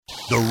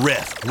The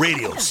Ref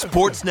Radio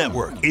Sports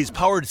Network is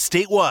powered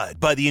statewide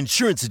by the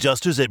insurance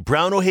adjusters at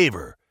Brown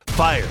O'Haver.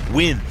 Fire,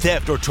 wind,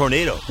 theft, or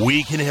tornado,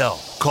 we can help.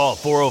 Call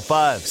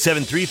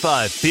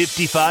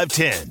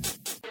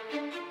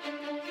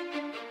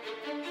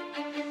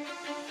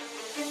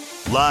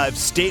 405-735-5510. Live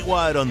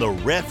statewide on the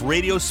Ref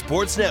Radio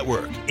Sports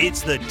Network,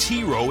 it's the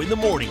T-Row in the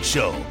Morning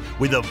Show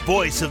with the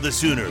voice of the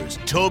Sooners,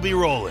 Toby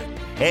Rowland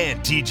and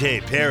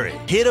TJ Perry.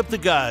 Hit up the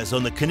guys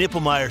on the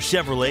Knippelmeyer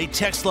Chevrolet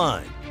text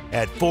line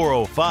at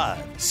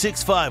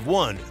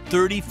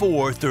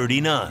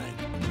 405-651-3439.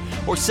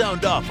 Or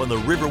sound off on the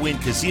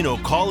Riverwind Casino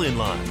call-in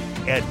line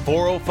at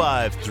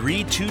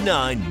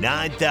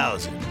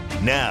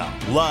 405-329-9000. Now,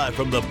 live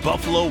from the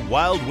Buffalo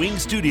Wild Wing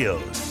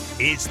Studios,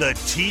 it's the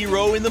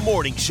T-Row in the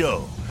Morning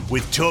Show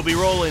with Toby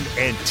Rowland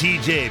and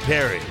TJ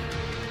Perry.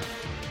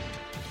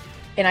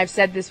 And I've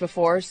said this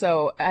before,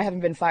 so I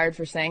haven't been fired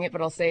for saying it,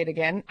 but I'll say it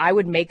again. I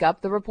would make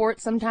up the report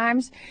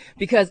sometimes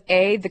because,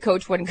 A, the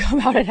coach wouldn't come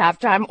out at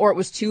halftime, or it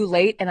was too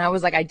late, and I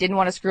was like, I didn't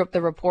want to screw up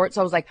the report, so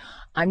I was like,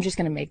 I'm just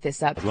going to make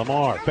this up.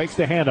 Lamar fakes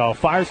the handoff,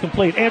 fires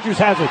complete. Andrews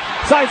has it.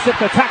 Sidestep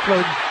the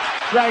tackler,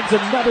 drags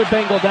another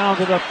Bengal down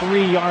to the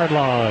 3-yard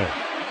line.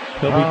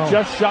 He'll be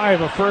just shy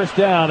of a first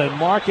down, and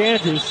Mark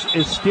Andrews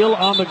is still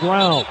on the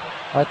ground.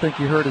 I think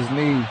he hurt his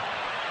knee.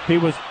 He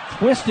was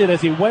twisted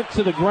as he went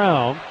to the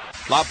ground.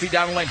 Lob feed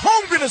down the lane.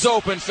 Holmgren is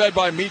open, fed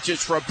by Micic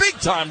for a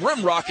big-time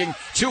rim-rocking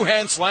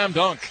two-hand slam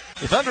dunk.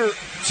 The Thunder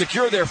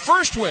secure their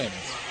first win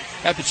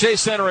at the Chase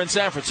Center in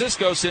San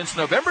Francisco since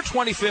November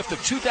 25th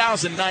of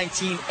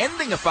 2019,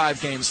 ending a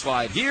 5-game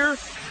slide here.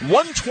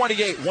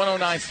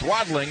 128-109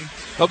 throttling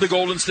of the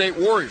Golden State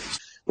Warriors.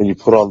 When you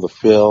put on the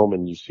film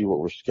and you see what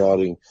we're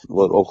scouting,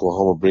 what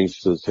Oklahoma brings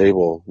to the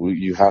table,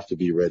 you have to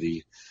be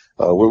ready.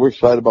 We're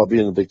excited about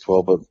being in the Big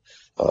 12, but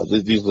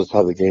these are the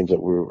type of games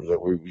that we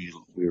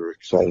were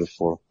excited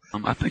for.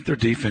 I think their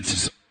defense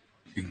is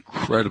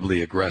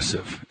incredibly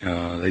aggressive.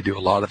 They do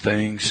a lot of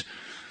things,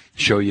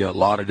 show you a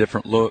lot of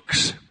different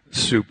looks.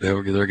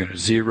 They're going to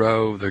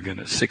zero. They're going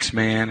to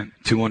 6-man,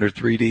 2 under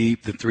 3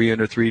 deep, the 3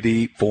 under 3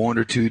 deep, 4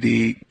 under 2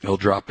 deep. They'll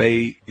drop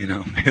 8.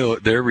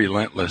 They're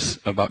relentless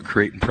about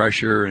creating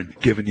pressure and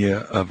giving you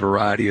a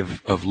variety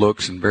of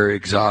looks and very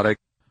exotic.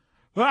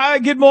 All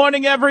right, good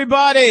morning,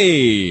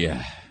 everybody.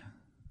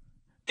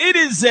 It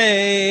is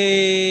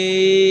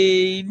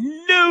a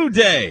new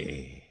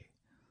day.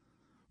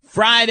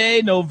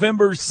 Friday,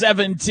 November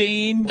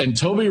 17. And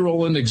Toby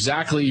Rowland,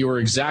 you're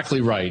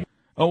exactly right.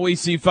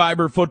 OEC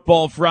Fiber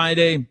Football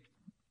Friday.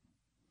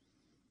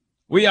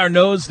 We are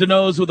nose to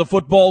nose with a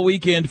football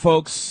weekend,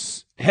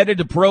 folks. Headed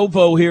to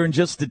Provo here in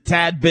just a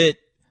tad bit.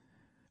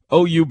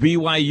 OU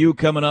BYU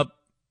coming up.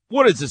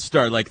 What does it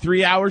start, like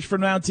 3 hours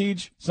from now,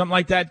 Teej? Something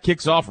like that?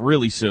 Kicks off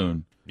really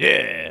soon.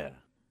 Yeah.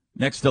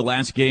 Next to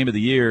last game of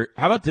the year.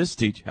 How about this,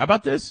 Teej? How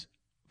about this?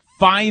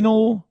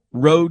 Final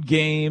road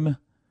game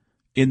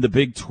in the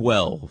Big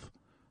 12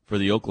 for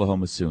the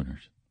Oklahoma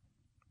Sooners.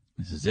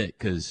 This is it,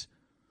 because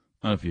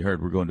I don't know if you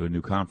heard, we're going to a new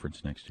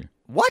conference next year.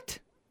 What?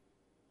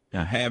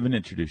 I haven't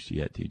introduced you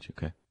yet, Teej,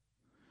 okay?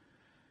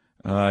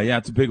 Yeah,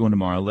 it's a big one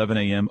tomorrow, 11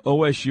 a.m.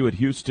 OSU at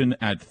Houston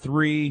at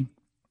 3.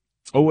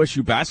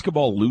 OSU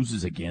basketball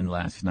loses again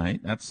last night.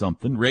 That's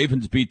something.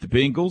 Ravens beat the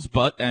Bengals,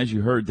 but as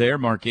you heard there,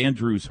 Mark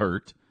Andrews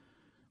hurt.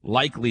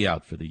 Likely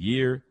out for the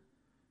year.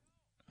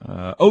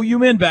 OU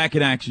men back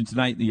in action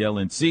tonight in the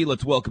LNC.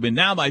 Let's welcome in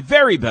now my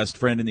very best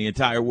friend in the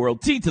entire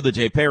world, T to the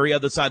J Perry,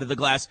 other side of the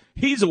glass.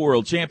 He's a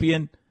world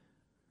champion.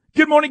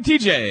 Good morning,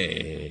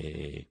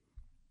 TJ. Is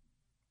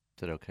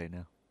it okay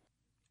now?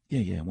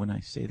 Yeah, when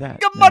I say that.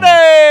 Good morning!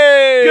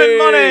 Good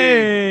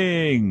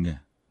morning!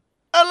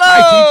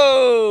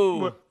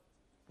 Hello!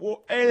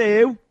 Well,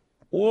 hello.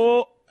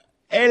 Well,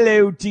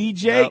 hello,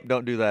 TJ. No,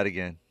 don't do that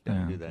again.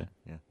 Don't do that.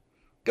 Yeah.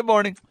 Good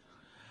morning.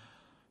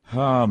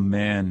 Oh,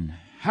 man.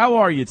 How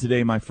are you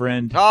today, my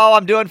friend? Oh,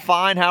 I'm doing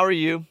fine. How are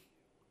you?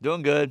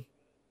 Doing good.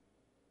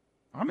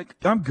 I'm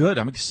good.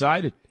 I'm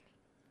excited.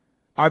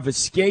 I've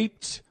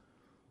escaped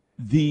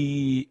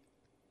the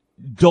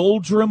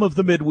doldrum of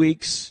the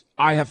midweeks.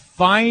 I have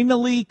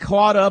finally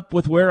caught up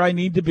with where I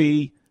need to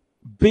be.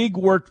 Big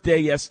work day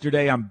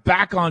yesterday. I'm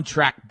back on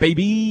track,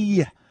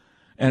 baby.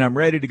 And I'm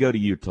ready to go to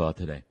Utah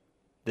today.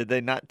 Did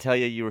they not tell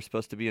you were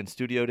supposed to be in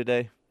studio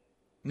today?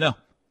 No.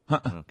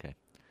 Okay.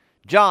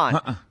 John,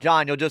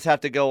 you'll just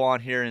have to go on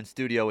here in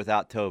studio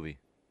without Toby.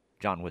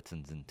 John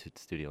Whitson's in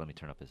studio. Let me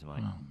turn up his mic.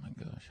 Oh, my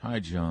gosh. Hi,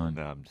 John.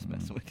 No, I'm just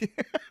messing with you.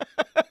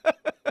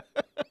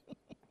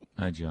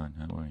 Hi, John.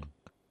 How are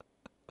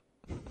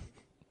you?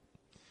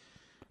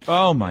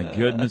 Oh, my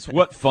goodness.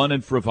 What fun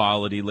and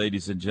frivolity,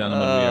 ladies and gentlemen,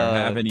 we are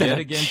having yet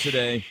again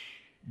today.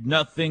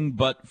 Nothing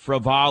but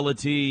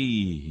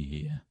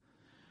frivolity.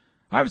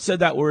 I haven't said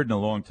that word in a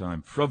long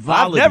time.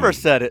 Frivolity. I've never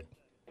said it.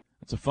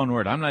 That's a fun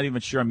word. I'm not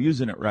even sure I'm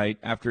using it right.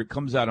 After it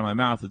comes out of my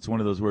mouth, it's one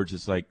of those words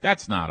that's like,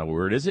 that's not a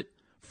word, is it?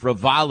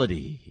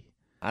 Frivolity.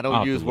 I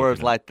don't use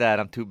words like that.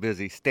 I'm too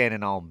busy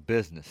standing on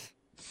business.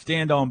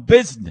 Stand on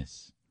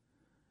business.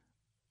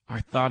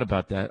 I thought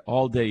about that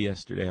all day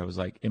yesterday. I was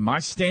like, am I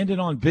standing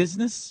on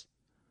business?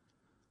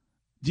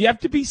 Do you have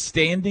to be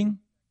standing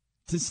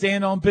to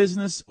stand on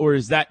business, or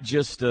is that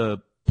just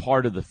a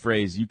part of the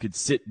phrase? You could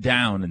sit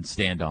down and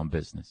stand on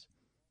business.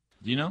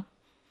 Do you know?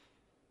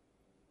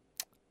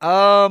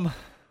 I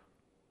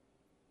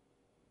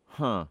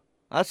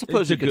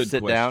suppose you could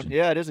sit down.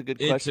 Yeah, it is a good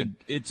question.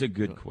 It's a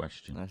good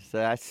question.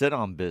 I sit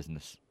on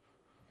business.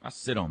 I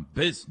sit on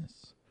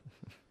business.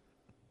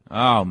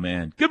 Oh,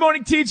 man. Good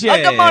morning,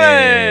 TJ.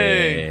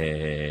 Good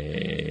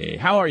morning.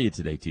 How are you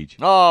today, TJ?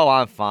 Oh,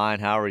 I'm fine.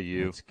 How are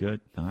you? That's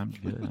good. I'm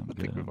good. I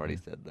think we've already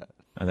said that.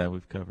 I thought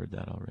we've covered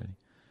that already.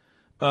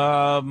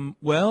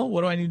 Well,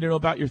 what do I need to know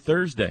about your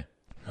Thursday?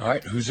 All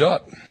right, who's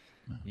up?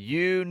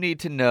 You need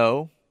to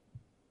know.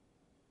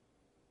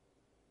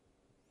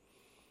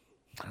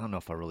 I don't know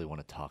if I really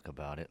want to talk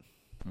about it.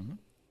 Mm-hmm.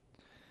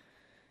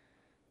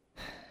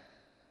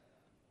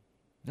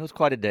 It was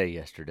quite a day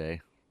yesterday.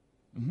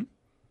 Mm-hmm.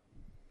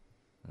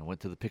 I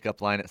went to the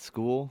pickup line at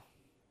school.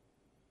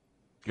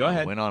 Go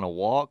ahead. I went on a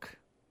walk.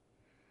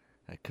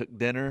 I cooked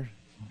dinner.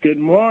 Good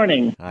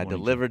morning. I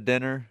delivered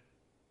dinner.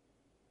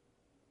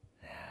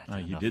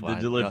 You did the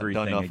delivery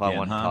thing again, Don't know if I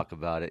want to talk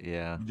about it,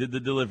 yeah. You did the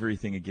delivery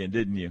thing again,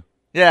 didn't you?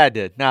 Yeah, I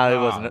did. No, it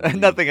wasn't.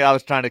 Nothing. I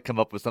was trying to come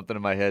up with something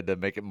in my head to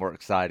make it more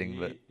exciting,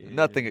 but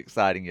nothing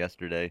exciting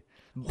yesterday.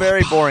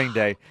 Very boring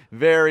day.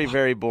 Very,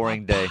 very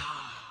boring day.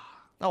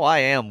 Oh, I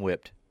am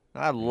whipped.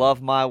 I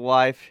love my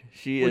wife.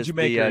 She is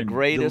the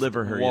greatest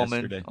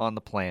woman on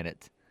the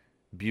planet.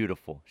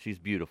 Beautiful. She's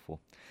beautiful.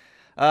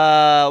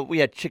 We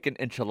had chicken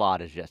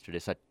enchiladas yesterday,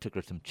 so I took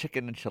her some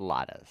chicken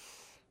enchiladas.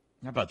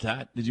 How about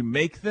that? Did you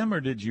make them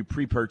or did you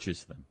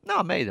pre-purchase them? No,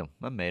 I made them.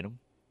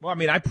 Well, I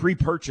mean, I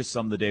pre-purchased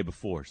some the day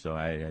before, so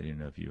I didn't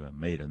know if you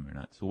made them or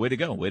not. So way to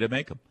go. Way to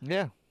make them.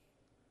 Yeah.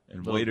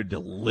 And way to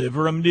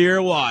deliver them to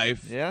your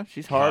wife. Yeah,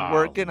 she's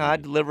hardworking. I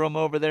deliver them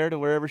over there to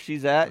wherever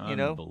she's at,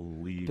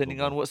 Unbelievable.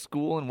 Depending on what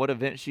school and what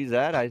event she's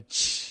at. I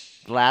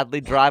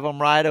gladly drive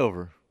them right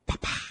over.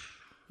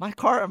 My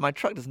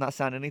truck does not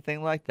sound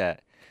anything like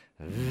that.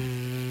 That's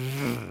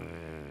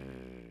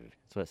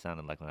what it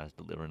sounded like when I was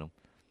delivering them.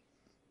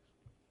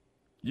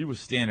 You were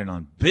standing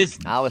on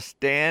business. I was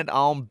stand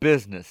on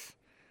business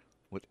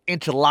with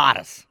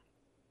enchiladas.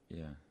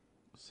 Yeah,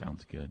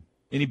 sounds good.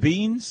 Any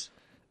beans?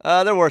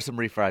 There were some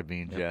refried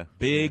beans, yeah.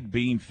 Big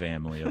bean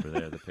family over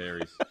there, the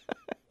Perrys.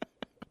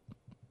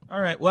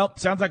 All right, well,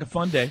 sounds like a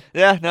fun day.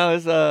 Yeah, no,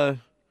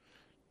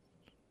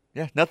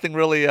 it's nothing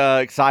really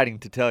exciting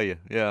to tell you.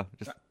 Yeah,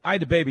 I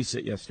had to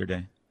babysit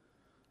yesterday.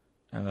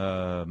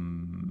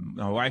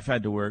 My wife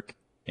had to work,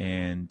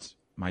 and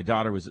my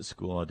daughter was at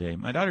school all day.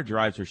 My daughter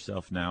drives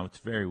herself now. It's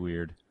very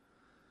weird.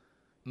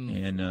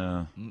 And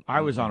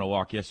I was on a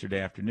walk yesterday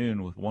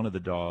afternoon with one of the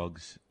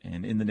dogs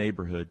and in the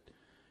neighborhood.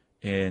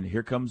 And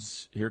here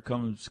comes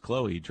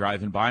Chloe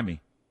driving by me.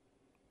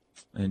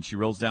 And she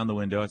rolls down the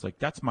window. I was like,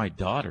 that's my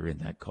daughter in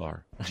that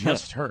car.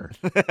 Just her.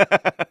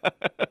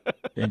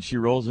 And she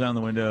rolls down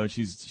the window.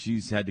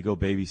 She's had to go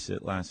babysit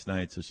last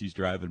night, so she's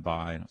driving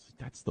by. And I was like,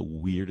 that's the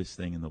weirdest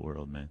thing in the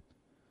world, man.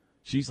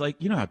 She's like,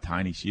 you know how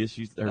tiny she is?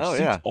 Her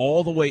seat's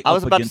all the way up. I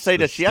was about to say,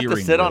 does she have to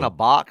sit on a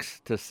box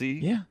to see?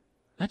 Yeah,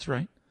 that's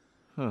right.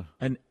 Huh.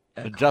 And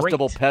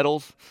adjustable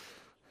pedals.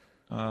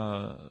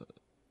 Anyway,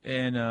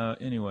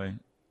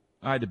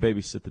 I had to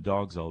babysit the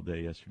dogs all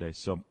day yesterday.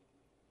 So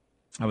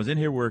I was in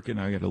here working.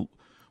 I got a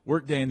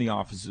work day in the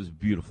office. It was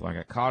beautiful. I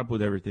got caught up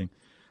with everything.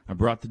 I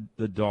brought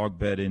the dog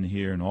bed in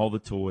here and all the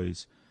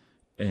toys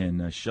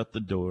and shut the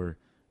door.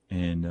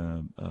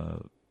 And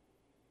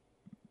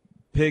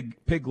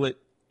Piglet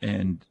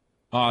and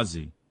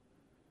Ozzy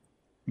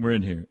were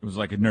in here. It was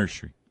like a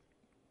nursery.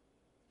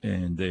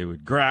 And they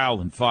would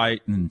growl and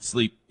fight and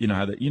sleep. You know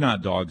how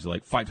dogs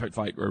like fight,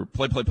 or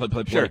play.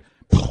 Sure.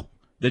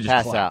 They just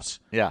pass collapse.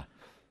 out. Yeah.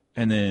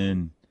 And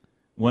then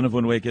one of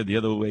them would wake up, the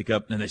other would wake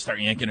up, and they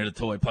start yanking at a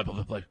toy,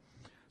 play.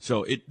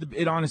 So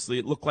it honestly,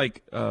 it looked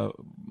like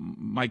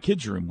my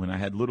kids' room when I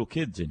had little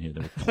kids in here.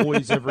 There were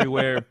toys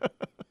everywhere.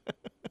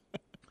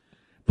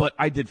 But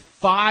I did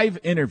 5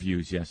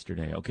 interviews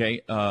yesterday,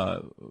 okay?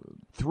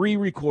 3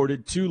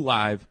 recorded, 2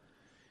 live.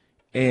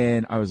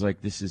 And I was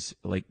like, this is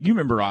like, you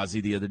remember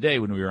Ozzy the other day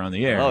when we were on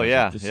the air. Oh,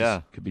 yeah, like,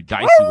 this could be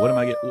dicey. What am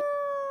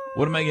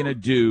I going to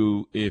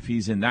do if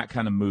he's in that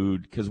kind of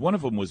mood? Because one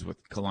of them was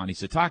with Kalani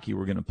Sitake.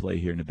 We're going to play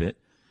here in a bit.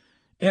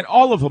 And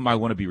all of them I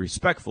want to be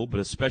respectful, but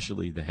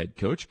especially the head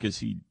coach because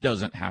he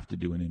doesn't have to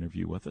do an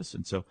interview with us.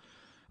 And so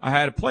I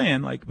had a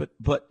plan,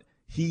 but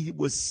he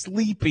was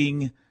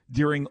sleeping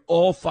during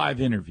all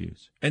 5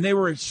 interviews. And they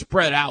were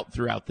spread out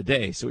throughout the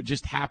day, so it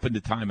just happened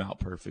to time out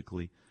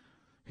perfectly.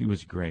 He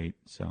was great.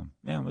 So,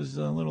 yeah, it was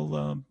a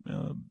little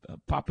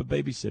Papa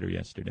babysitter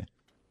yesterday.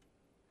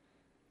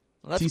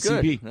 Well, that's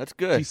TCB. Good. That's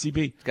good.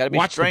 TCB. It's got to be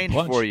strange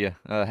for you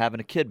having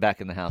a kid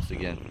back in the house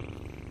again.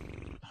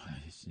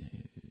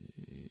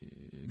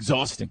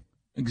 Exhausting,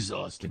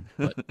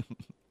 but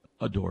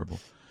adorable.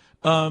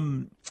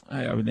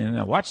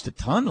 I watched a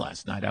ton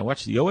last night. I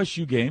watched the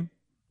OSU game.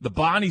 The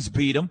Bonnies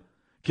beat them.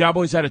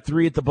 Cowboys had a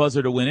 3 at the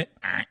buzzer to win it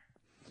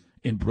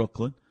in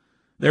Brooklyn.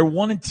 They're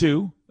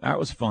 1-2. That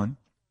was fun.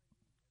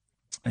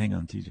 Hang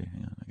on, TJ.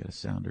 Hang on. I got a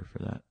sounder for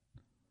that.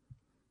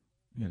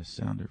 You got a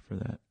sounder for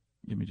that.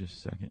 Give me just a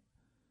second.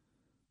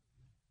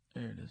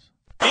 There it is.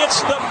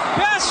 It's the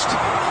best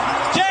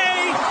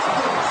day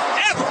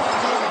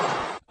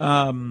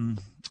ever.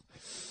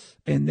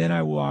 And then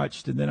I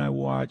watched,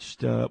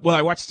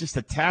 I watched just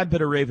a tad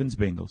bit of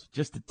Ravens-Bengals,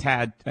 just a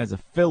tad as a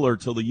filler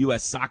till the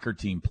U.S. soccer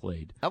team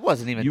played. That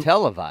wasn't even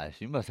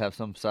televised. You must have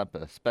some type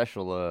of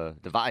special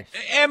device.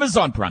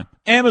 Amazon Prime.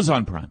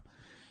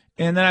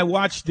 And then I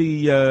watched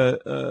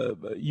the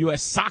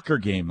U.S. soccer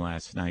game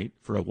last night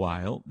for a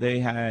while. They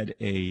had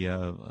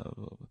a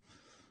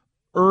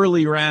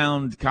early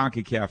round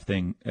CONCACAF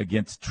thing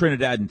against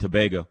Trinidad and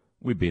Tobago.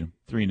 We beat them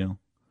 3-0.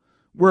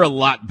 We're a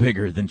lot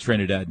bigger than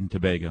Trinidad and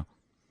Tobago.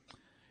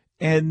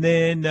 And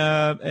then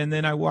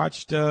I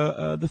watched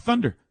the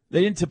Thunder.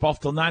 They didn't tip off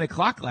till 9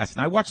 o'clock last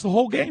night. I watched the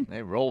whole game.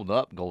 They rolled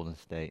up Golden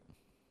State.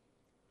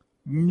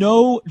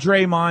 No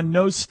Draymond,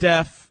 no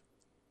Steph.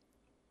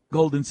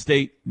 Golden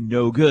State,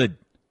 no good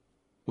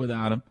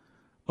without him.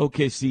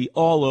 OKC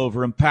all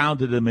over him,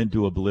 pounded him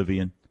into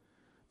oblivion.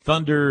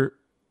 Thunder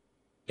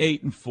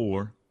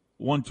 8-4,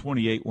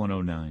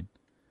 128-109.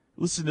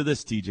 Listen to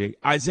this, TJ.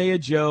 Isaiah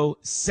Joe,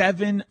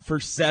 7 for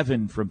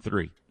 7 from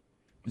 3.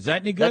 Is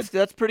that any good?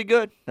 That's pretty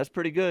good. That's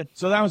pretty good.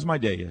 So that was my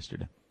day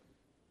yesterday.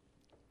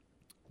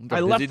 I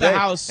left the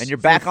house and you're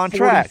back on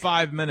track.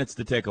 45 minutes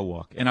to take a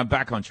walk, and I'm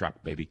back on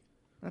track, baby.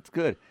 That's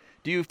good.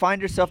 Do you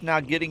find yourself now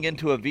getting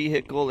into a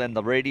vehicle and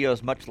the radio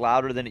is much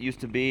louder than it used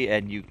to be,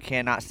 and you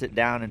cannot sit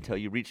down until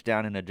you reach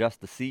down and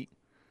adjust the seat?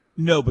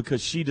 No,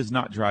 because she does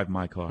not drive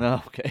my car.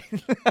 Oh, okay.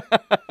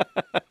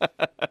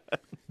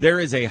 There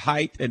is a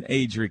height and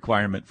age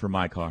requirement for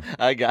my car.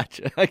 I got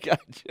you.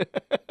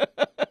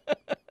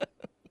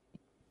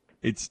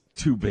 It's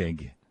too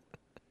big.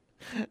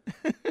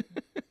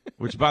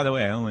 Which, by the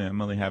way,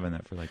 I'm only having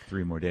that for like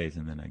 3 more days,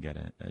 and then I got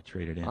to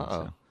trade it in.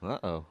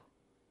 Uh-oh.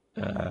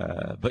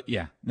 But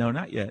yeah, no,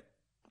 not yet.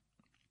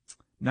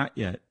 Not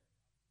yet.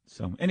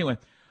 So anyway,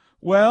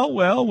 well,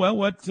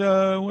 what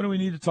do we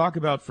need to talk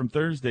about from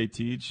Thursday,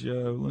 Teach?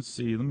 Let's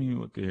see. Let me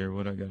look here.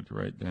 What I got to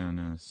write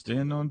down.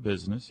 Stand on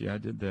business. Yeah, I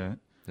did that.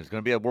 There's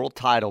going to be a world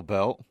title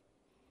belt.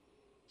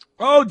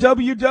 Oh,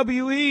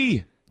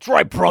 WWE. That's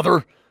right,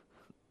 brother.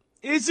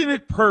 Isn't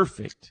it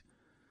perfect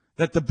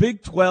that the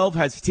Big 12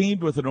 has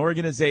teamed with an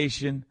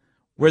organization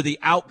where the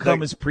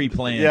outcome is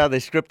pre-planned? Yeah, they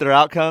script their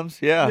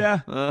outcomes. Yeah. Yeah.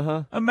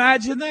 Uh-huh.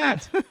 Imagine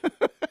that.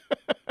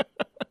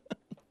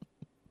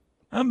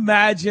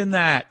 Imagine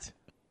that.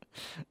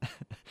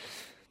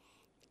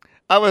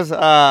 I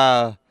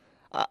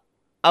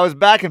was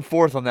back and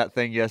forth on that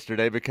thing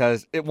yesterday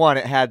because it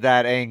had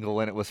that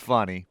angle and it was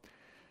funny.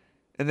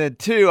 And then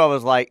 2, I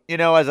was like,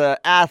 as an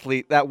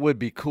athlete, that would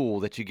be cool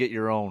that you get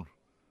your own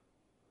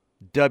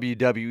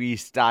WWE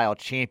style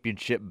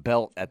championship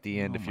belt at the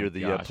end if you're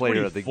the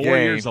player of the game. 4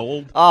 years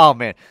old? Oh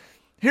man.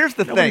 Here's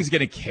the thing. Nobody's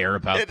going to care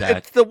about that.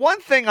 It's the one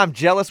thing I'm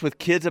jealous with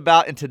kids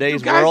about in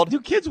today's world. Do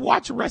kids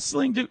watch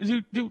wrestling?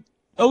 Do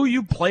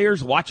OU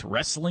players watch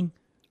wrestling?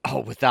 Oh,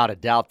 without a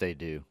doubt they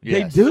do.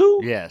 Yes. They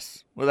do?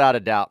 Yes. Without a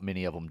doubt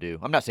many of them do.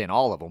 I'm not saying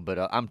all of them, but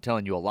I'm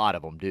telling you a lot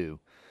of them do.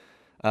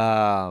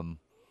 I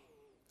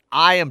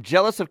am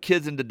jealous of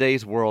kids in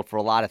today's world for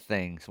a lot of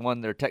things.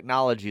 One, their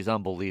technology is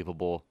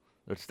unbelievable.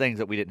 There's things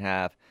that we didn't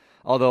have.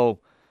 Although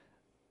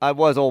I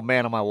was old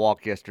man on my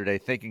walk yesterday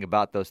thinking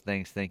about those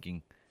things,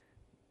 thinking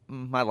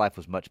my life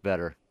was much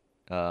better.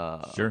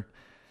 Sure.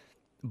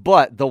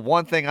 But the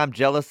one thing I'm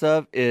jealous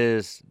of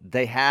is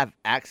they have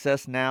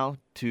access now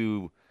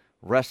to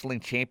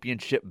wrestling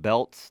championship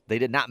belts. They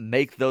did not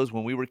make those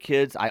when we were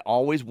kids. I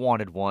always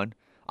wanted one.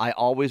 I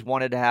always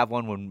wanted to have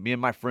one when me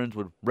and my friends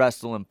would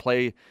wrestle and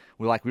play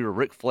like we were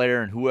Ric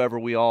Flair and whoever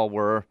we all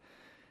were.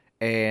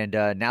 And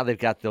now they've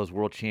got those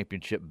world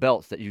championship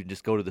belts that you can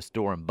just go to the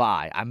store and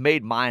buy. I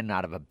made mine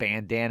out of a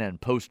bandana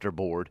and poster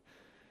board.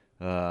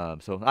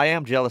 So I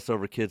am jealous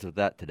over kids with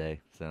that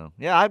today. So,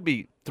 yeah, I'd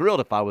be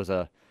thrilled if I was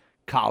a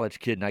college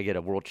kid and I get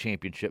a world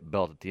championship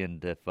belt at the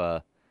end if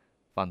I'm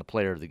the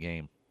player of the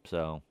game.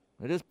 So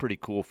it is pretty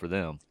cool for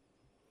them.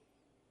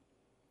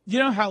 You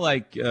know how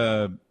let's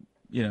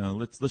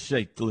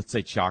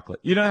say chocolate.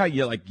 You know how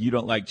you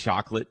don't like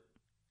chocolate,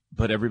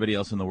 but everybody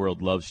else in the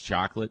world loves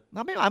chocolate?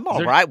 I mean, I'm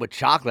all right with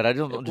chocolate. I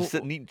don't just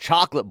sit and eat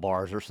chocolate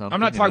bars or something. I'm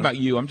not talking about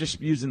you. I'm just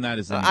using that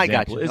as an example. I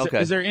got you. Okay.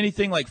 Is there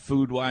anything like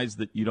food-wise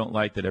that you don't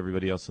like that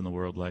everybody else in the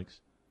world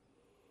likes?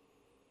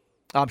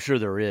 I'm sure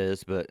there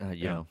is, but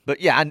you know.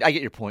 But yeah, I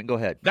get your point. Go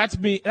ahead. That's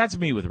me. That's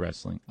me with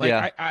wrestling. Like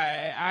yeah.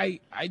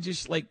 I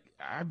just like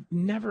I've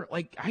never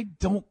I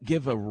don't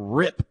give a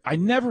rip. I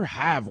never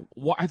have.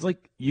 It's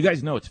like you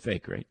guys know it's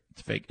fake, right?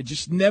 It's fake. It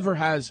just never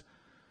has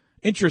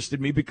interested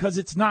me because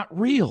it's not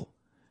real.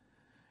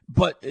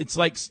 But it's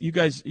like you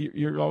guys,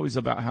 you're always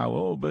about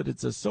how but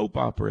it's a soap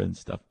opera and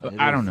stuff. But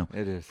I don't know.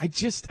 It is. I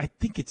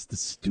think it's the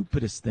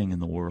stupidest thing in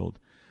the world.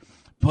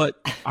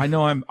 But I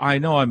know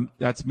I'm.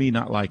 That's me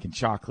not liking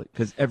chocolate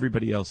because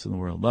everybody else in the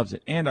world loves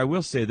it. And I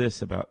will say this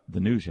about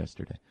the news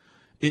yesterday: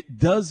 it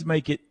does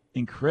make it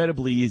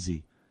incredibly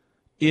easy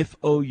if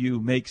OU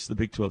makes the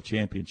Big 12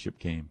 championship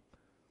game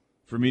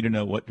for me to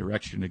know what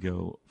direction to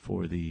go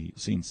for the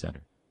Scene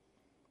Center.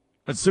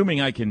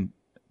 Assuming I can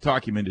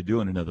talk him into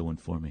doing another one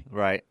for me.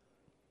 Right.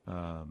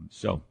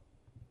 So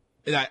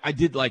I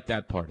did like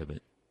that part of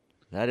it.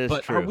 That is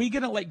but true. Are we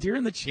going to,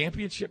 during the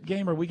championship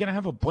game, are we going to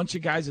have a bunch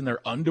of guys in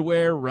their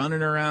underwear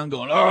running around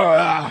going, No,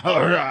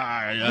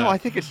 I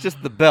think it's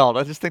just the belt.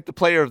 I just think the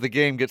player of the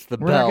game gets the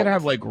We're belt. not going to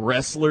have,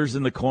 wrestlers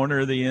in the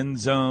corner of the end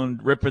zone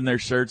ripping their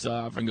shirts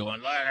off and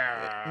going,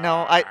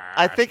 No,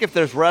 I think if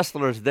there's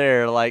wrestlers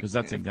there, I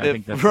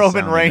think that's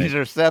Roman Reigns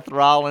or Seth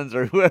Rollins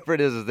or whoever it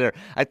is there,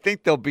 I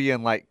think they'll be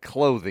in,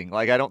 clothing.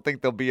 I don't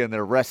think they'll be in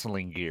their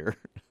wrestling gear.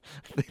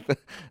 I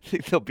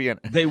think they'll be in.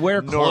 They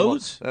wear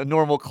clothes?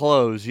 Normal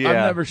clothes, yeah. I've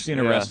never seen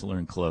a wrestler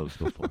in clothes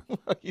before.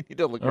 You need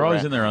to look They're around.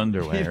 always in their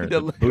underwear, You need to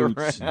look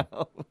boots. around.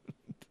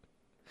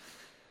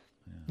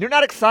 You're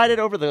not excited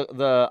over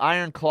the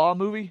Iron Claw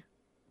movie?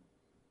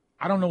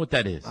 I don't know what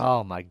that is.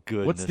 Oh, my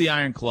goodness. What's the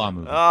Iron Claw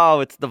movie? Oh,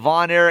 it's the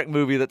Von Erich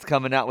movie that's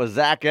coming out with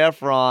Zac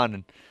Efron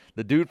and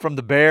the dude from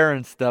The Bear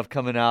and stuff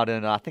coming out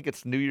in, I think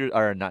it's not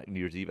New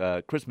Year's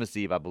Eve, Christmas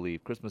Eve, I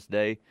believe, Christmas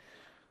Day.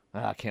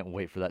 I can't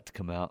wait for that to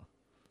come out.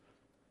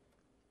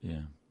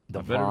 Yeah.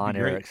 The Von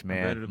Erichs,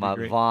 man. My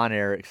great. Von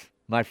Erichs.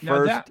 My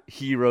first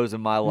heroes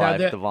in my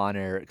life, the Von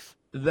Erichs.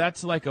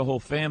 That's like a whole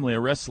family, a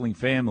wrestling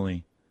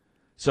family.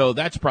 So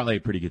that's probably a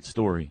pretty good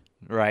story.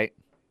 Right.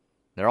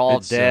 They're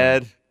all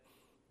dead.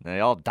 They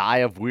all die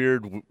of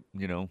weird,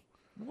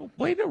 Well,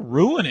 way to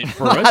ruin it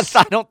for us.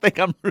 I don't think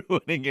I'm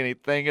ruining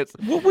anything.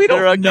 We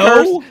don't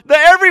know.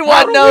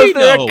 Everyone knows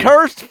they're a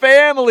cursed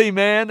family,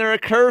 man. They're a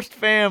cursed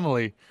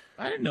family.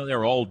 I didn't know they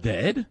were all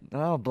dead.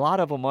 Oh, a lot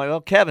of them. Well,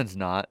 Kevin's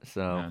not,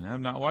 so. No,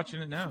 I'm not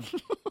watching it now.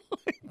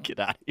 Get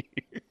out of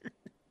here.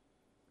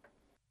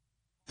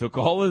 Took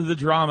all of the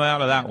drama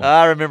out of that one.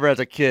 I remember as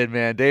a kid,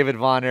 man, David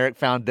Von Erich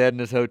found dead in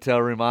his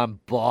hotel room. I'm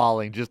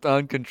bawling, just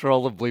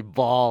uncontrollably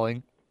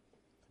bawling.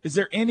 Is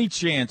there any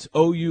chance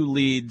OU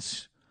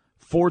leads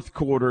fourth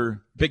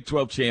quarter Big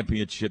 12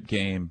 championship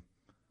game?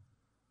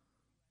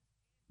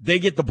 They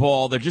get the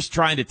ball. They're just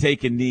trying to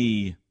take a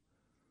knee.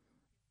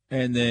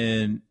 And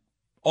then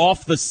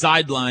off the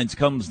sidelines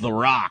comes The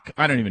Rock.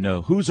 I don't even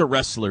know. Who's a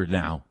wrestler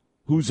now?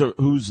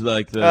 Who's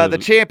like the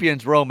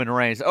champion's Roman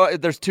Reigns. Oh,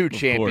 there's two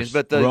champions,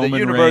 but the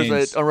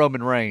universe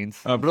Roman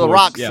Reigns. Of the course,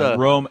 Rock's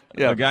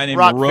a guy named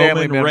Rock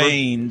Roman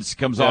Reigns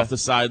comes off the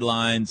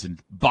sidelines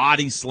and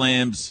body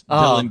slams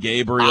Dylan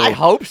Gabriel. I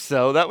hope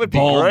so. That would be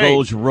Ball great.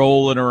 goes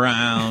rolling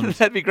around.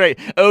 That'd be great.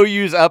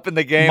 OU's up in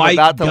the game, Mike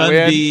about to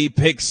Gundy win.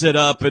 picks it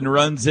up and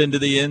runs into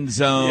the end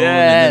zone.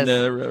 Yes. And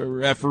then the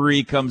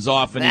referee comes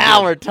off and now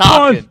he goes, we're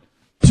talking. 1,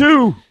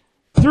 2,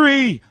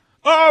 3.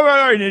 All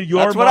right, and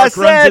that's what I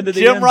said.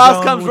 Jim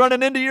Ross comes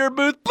running into your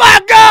booth. By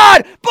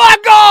God,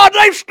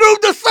 they've screwed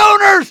the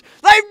Sooners.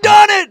 They've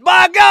done it.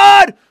 By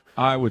God.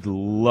 I would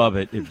love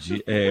it if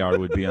AR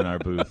would be on our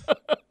booth.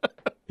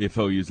 If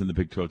OU's in the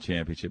Big 12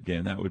 championship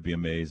game, that would be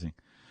amazing.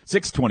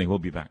 6:20. We'll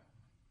be back.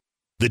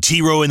 The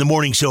T-Row in the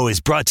Morning Show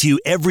is brought to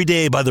you every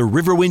day by the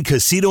Riverwind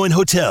Casino and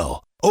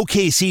Hotel,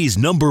 OKC's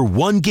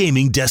 #1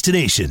 gaming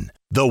destination.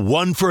 The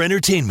one for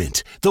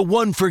entertainment, the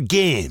one for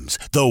games,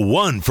 the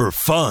one for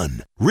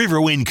fun.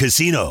 Riverwind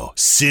Casino,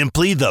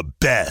 simply the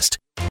best.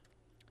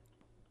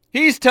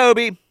 He's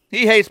Toby.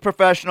 He hates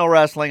professional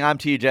wrestling. I'm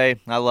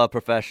TJ. I love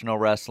professional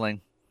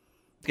wrestling.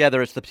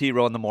 Together, it's the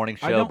T-Row in the Morning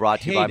Show,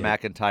 brought to you by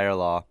McIntyre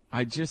Law.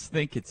 I just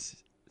think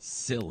it's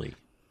silly.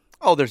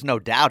 Oh, there's no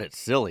doubt it's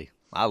silly.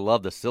 I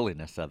love the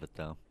silliness of it,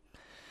 though.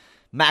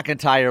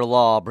 McIntyre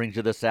Law brings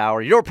you this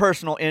hour. Your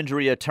personal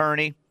injury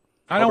attorney.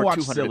 I don't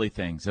watch silly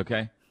things,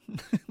 okay?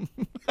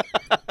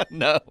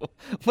 No.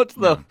 What's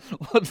the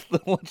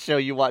one show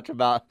you watch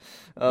about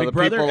Big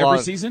Brother every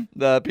season?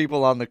 The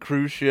people on the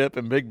cruise ship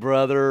and Big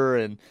Brother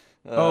and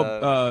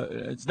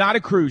it's not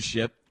a cruise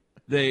ship.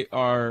 They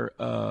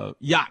are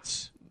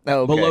yachts.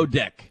 Okay. Below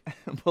deck.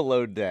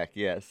 Below deck,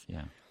 yes.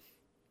 Yeah.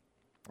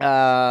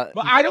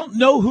 But I don't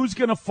know who's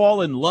going to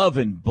fall in love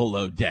in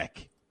Below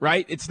Deck,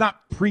 right? It's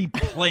not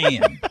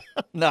pre-planned.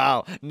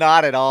 No,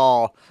 not at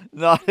all.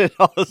 Not at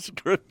all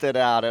scripted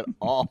out at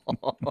all.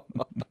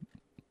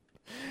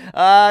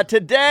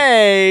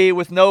 Today,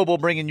 with Noble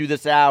bringing you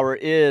this hour,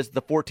 is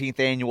the 14th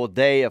annual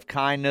Day of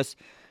Kindness.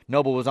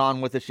 Noble was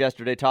on with us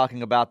yesterday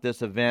talking about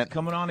this event. It's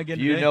coming on again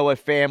today. You today. know a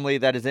family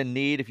that is in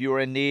need. If you are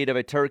in need of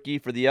a turkey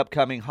for the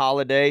upcoming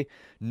holiday,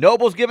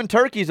 Noble's giving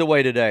turkeys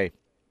away today.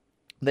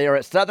 They are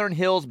at Southern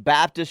Hills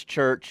Baptist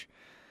Church.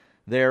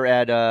 They're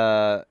at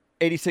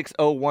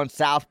 8601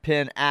 South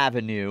Penn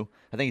Avenue.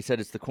 I think he said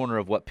it's the corner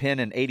of Penn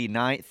and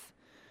 89th.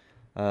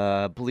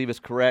 I believe is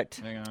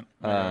correct. Hang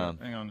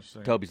on a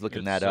second. Toby's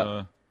looking that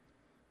up.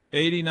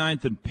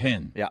 89th and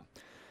Penn. Yeah.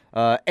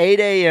 8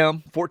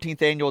 a.m.,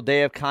 14th Annual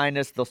Day of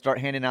Kindness. They'll start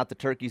handing out the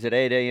turkeys at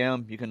 8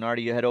 a.m. You can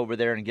already head over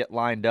there and get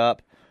lined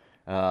up.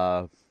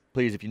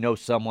 Please, if you know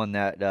someone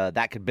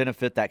that could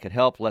benefit, that could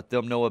help, let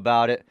them know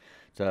about it.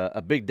 It's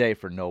a big day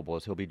for Noble,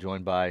 as he'll be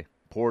joined by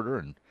Porter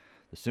and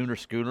the Sooner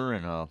Schooner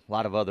and a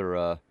lot of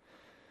other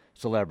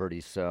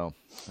celebrities. So,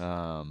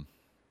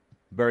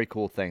 very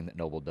cool thing that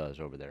Noble does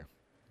over there.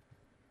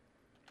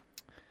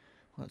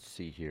 Let's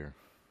see here.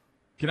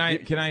 Can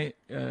I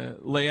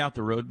lay out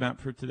the roadmap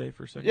for today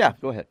for a second? Yeah,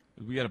 go ahead.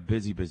 We got a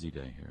busy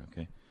day here,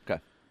 okay? Okay.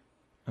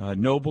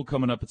 Noble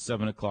coming up at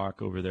 7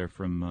 o'clock over there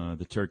from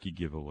the turkey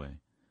giveaway.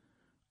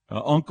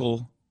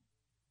 Uncle,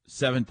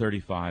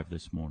 7:35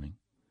 this morning,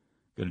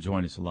 going to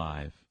join us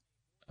live.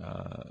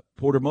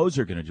 Porter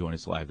Moser going to join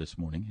us live this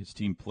morning. His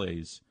team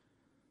plays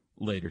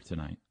later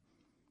tonight.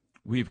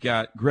 We've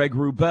got Greg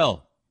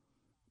Wrubell,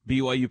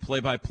 BYU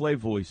play-by-play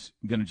voice,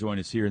 going to join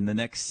us here in the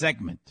next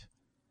segment.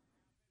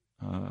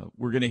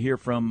 We're going to hear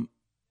from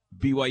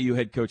BYU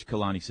head coach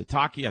Kalani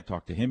Sitake. I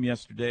talked to him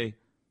yesterday.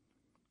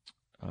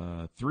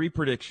 3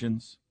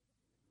 predictions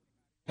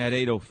at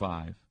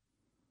 8:05.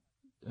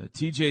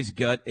 TJ's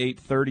gut,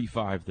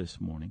 8:35 this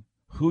morning.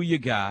 Who you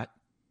got?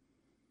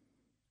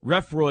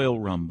 Ref Royal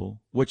Rumble,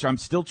 which I'm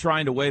still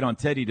trying to wait on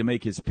Teddy to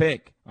make his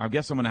pick. I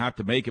guess I'm going to have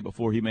to make it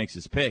before he makes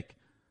his pick.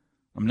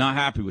 I'm not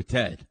happy with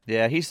Ted.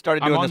 Yeah, he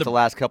started doing this the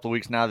last couple of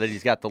weeks now that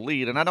he's got the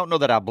lead, and I don't know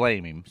that I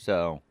blame him,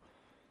 so...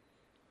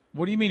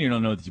 What do you mean you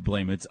don't know that you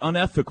blame him? It's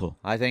unethical.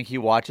 I think he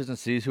watches and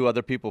sees who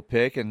other people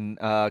pick and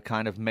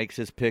kind of makes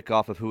his pick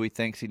off of who he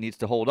thinks he needs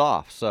to hold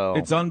off. So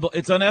it's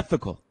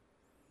unethical.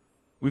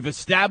 We've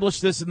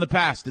established this in the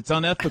past. It's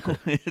unethical.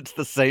 It's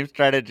the same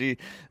strategy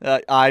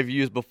I've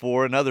used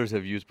before and others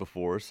have used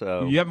before.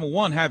 So you haven't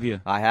won, have you?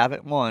 I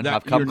haven't won.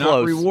 I've come close. You're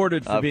not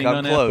rewarded for being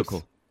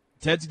unethical. Close.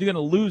 Ted's going to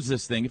lose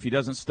this thing if he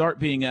doesn't start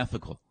being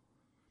ethical.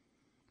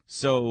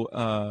 So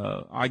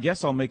I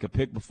guess I'll make a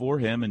pick before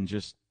him and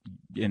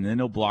then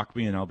he'll block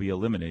me and I'll be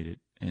eliminated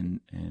and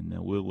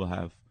we'll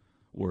have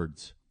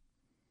words.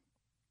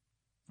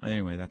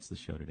 Anyway, that's the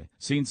show today.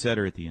 Scene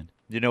setter at the end.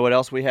 You know what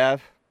else we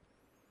have?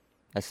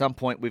 At some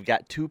point, we've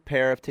got 2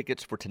 pair of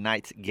tickets for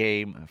tonight's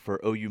game for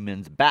OU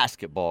men's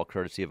basketball,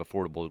 courtesy of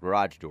Affordable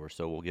Garage Door.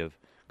 So we'll give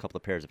a couple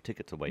of pairs of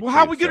tickets away. Well,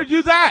 how are we going to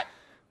do that?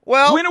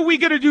 Well, when are we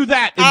going to do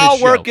that?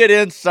 I'll work it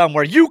in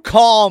somewhere. You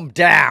calm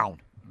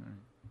down.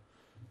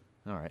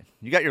 All right.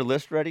 You got your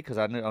list ready? Because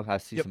I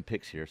see some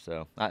picks here.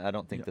 So I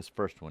don't think this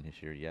first one is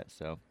here yet.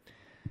 So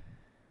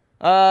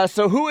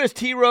who is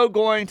T-Row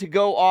going to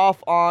go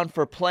off on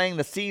for playing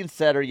the scene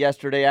setter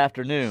yesterday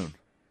afternoon?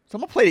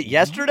 Someone played it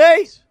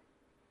yesterday?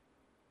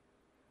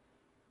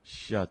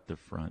 Shut the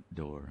front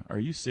door. Are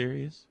you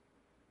serious?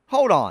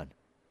 Hold on.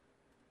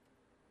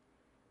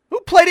 Who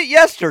played it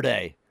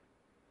yesterday?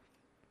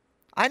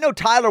 I know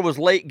Tyler was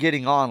late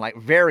getting on, like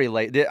very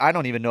late. I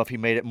don't even know if he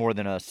made it more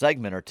than a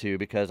segment or two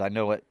because I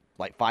know at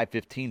like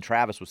 5:15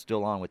 Travis was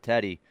still on with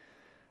Teddy.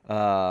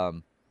 Yeah,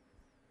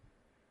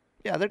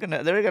 they're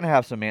gonna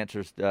have some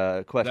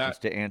questions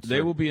to answer.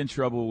 They will be in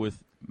trouble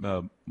with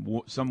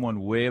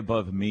someone way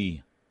above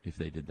me if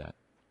they did that.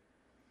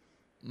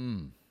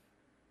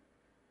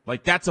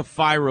 Like, that's a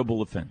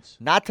fireable offense.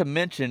 Not to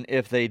mention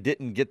if they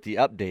didn't get the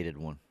updated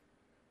one.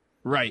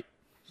 Right.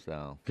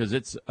 So, because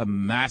it's a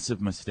massive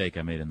mistake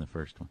I made in the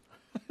first one.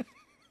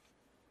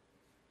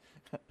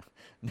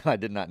 No, I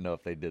did not know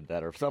if they did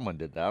that or if someone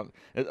did that.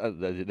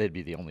 They'd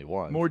be the only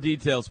one. More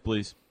details,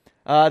 please.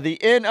 The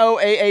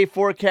NOAA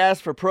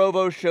forecast for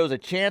Provo shows a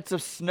chance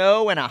of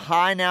snow and a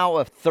high now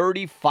of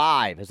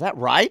 35. Is that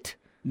right?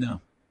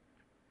 No.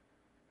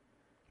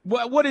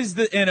 What is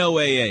the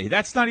NOAA?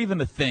 That's not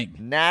even a thing.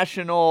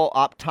 National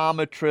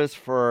Optometrist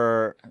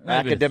for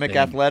Academic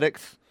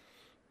Athletics.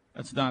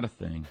 That's not a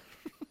thing.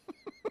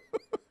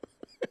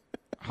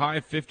 High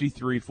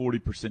 53,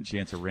 40%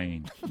 chance of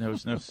rain.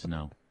 There's no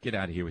snow. Get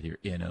out of here with your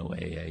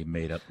NOAA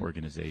made-up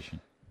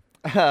organization.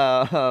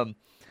 Garrett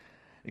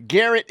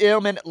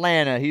M. in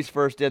Atlanta. He's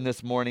first in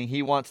this morning.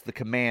 He wants the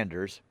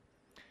Commanders.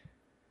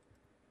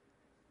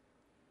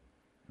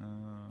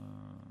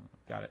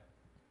 Got it.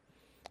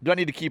 Do I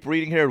need to keep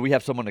reading here, or do we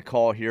have someone to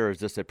call here, or is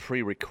this a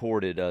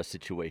pre-recorded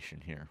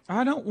situation here?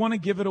 I don't want to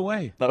give it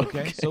away.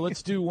 Okay, so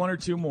let's do 1 or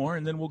 2 more,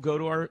 and then we'll go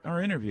to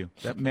our interview.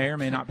 That may or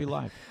may not be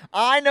live.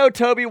 I know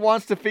Toby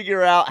wants to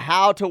figure out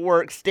how to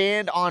work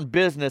stand on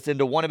business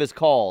into one of his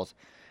calls.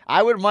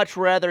 I would much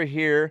rather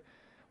hear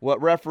what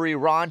referee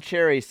Ron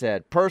Cherry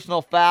said.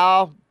 Personal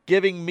foul,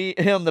 giving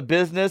him the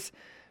business,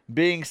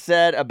 being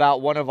said about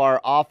one of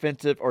our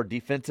offensive or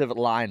defensive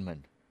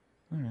linemen.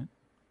 All right.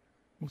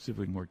 We'll see if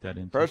we can work that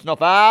in. Personal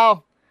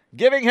foul,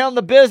 giving him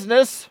the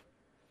business.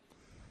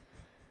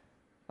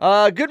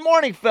 Good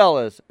morning,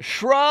 fellas.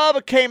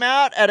 Shrub came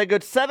out at a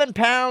good 7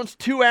 pounds,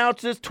 2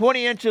 ounces,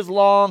 20 inches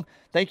long.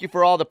 Thank you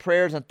for all the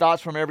prayers and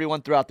thoughts from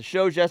everyone throughout the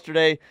shows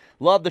yesterday.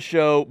 Love the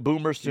show.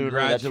 Boomer Sooner.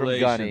 That's from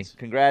Gunny.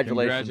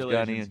 Congratulations,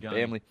 Gunny and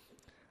family.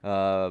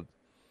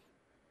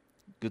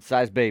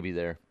 Good-sized baby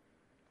there.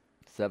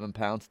 7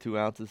 pounds, 2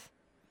 ounces.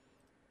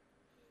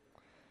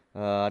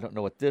 I don't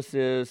know what this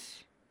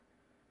is.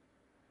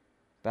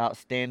 About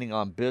standing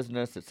on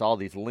business. It's all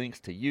these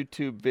links to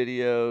YouTube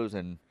videos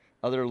and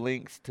other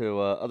links to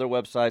other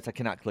websites. I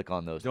cannot click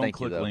on those. Don't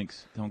click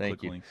links. Don't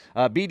click links.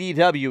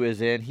 BDW is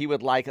in. He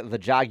would like the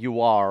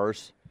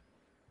Jaguars.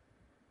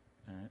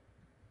 All right.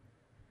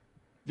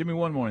 Give me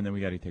one more, and then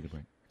we got to take a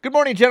break. Good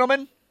morning,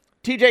 gentlemen.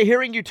 TJ,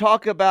 hearing you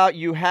talk about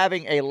you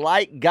having a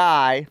light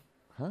guy.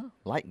 Huh?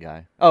 Light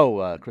guy?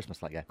 Oh,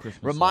 Christmas light guy.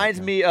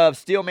 Reminds me of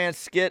Steelman's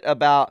skit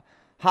about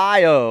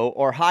Hi-oh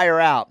or hire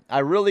out. I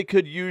really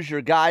could use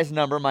your guy's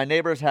number. My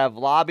neighbors have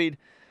lobbed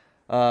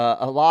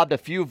a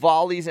few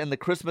volleys in the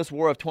Christmas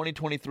war of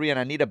 2023, and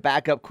I need a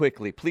backup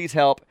quickly. Please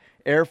help.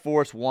 Air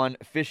Force One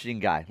fishing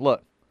guy.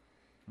 Look,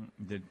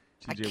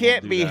 I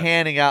can't be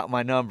handing out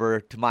my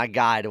number to my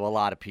guy to a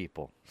lot of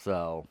people,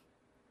 so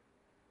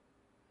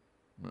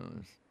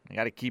I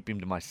got to keep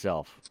him to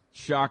myself.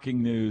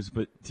 Shocking news,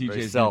 but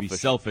TJ's going to be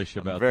selfish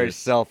about this. Very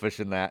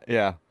selfish in that,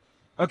 yeah.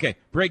 Okay,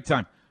 break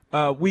time.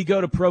 We go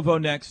to Provo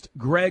next.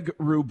 Greg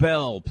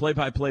Wrubell,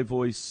 play-by-play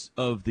voice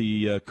of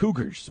the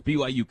Cougars.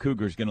 BYU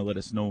Cougars, going to let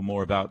us know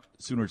more about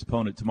Sooners'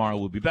 opponent tomorrow.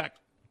 We'll be back.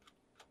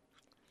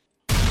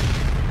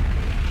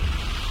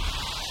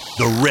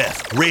 The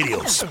Ref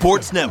Radio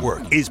Sports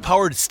Network is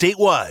powered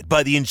statewide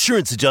by the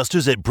insurance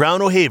adjusters at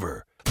Brown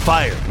O'Haver.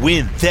 Fire,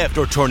 wind, theft,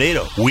 or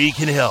tornado, we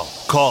can help.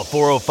 Call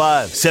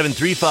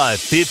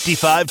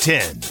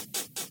 405-735-5510.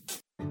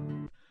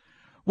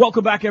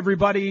 Welcome back,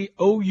 everybody.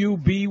 OU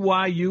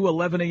BYU,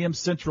 11 a.m.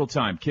 Central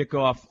Time.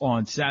 Kickoff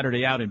on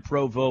Saturday out in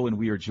Provo, and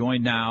we are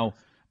joined now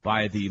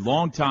by the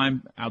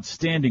longtime,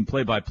 outstanding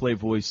play-by-play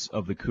voice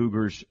of the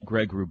Cougars,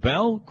 Greg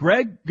Wrubell.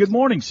 Greg, good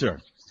morning, sir.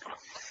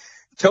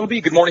 Toby,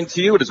 good morning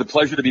to you. It is a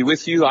pleasure to be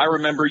with you. I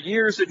remember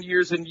years and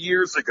years and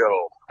years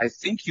ago, I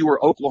think you were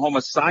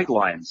Oklahoma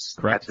sidelines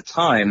Correct. At the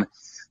time.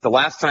 The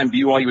last time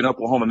BYU and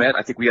Oklahoma met,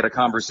 I think we had a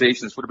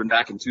conversation. This would have been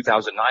back in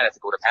 2009. I think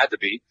it would have had to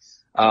be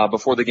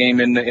before the game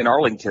in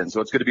Arlington.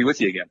 So it's good to be with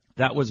you again.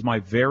 That was my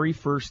very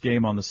first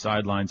game on the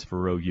sidelines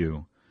for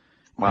OU.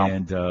 Wow.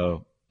 And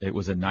it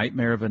was a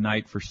nightmare of a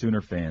night for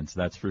Sooner fans,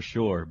 that's for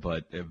sure,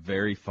 but a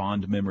very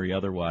fond memory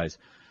otherwise.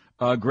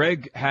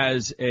 Greg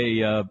has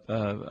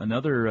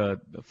another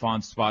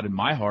fond spot in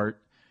my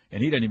heart,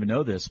 and he didn't even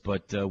know this,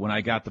 but when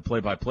I got the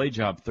play-by-play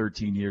job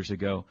 13 years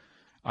ago,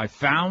 I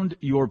found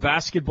your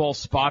basketball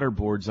spotter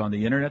boards on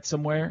the internet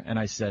somewhere, and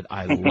I said,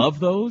 I love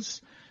those.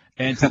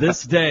 And to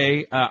this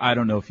day, I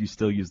don't know if you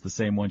still use the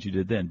same ones you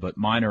did then, but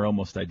mine are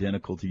almost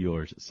identical to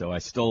yours. So I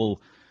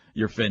stole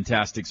your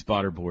fantastic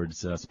spotter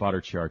boards,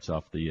 spotter charts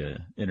off the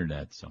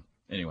internet. So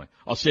anyway,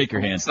 I'll shake your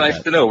hand. It's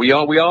nice to know. We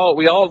all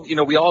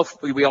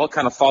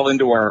kind of fall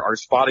into our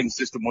spotting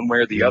system one way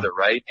or the other,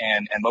 right?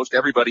 And most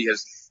everybody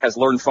has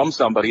learned from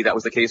somebody. That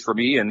was the case for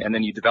me. And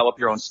then you develop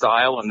your own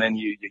style, and then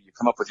you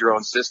come up with your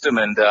own system.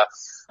 And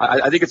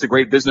I think it's a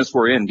great business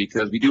we're in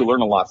because we do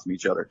learn a lot from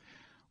each other.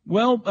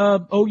 Well,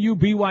 OU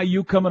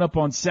BYU coming up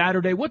on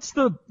Saturday. What's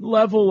the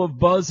level of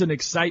buzz and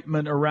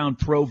excitement around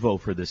Provo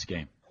for this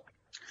game?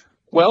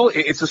 Well,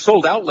 it's a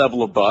sold-out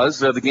level of buzz.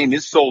 The game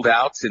is sold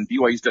out, and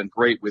BYU's done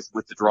great with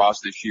the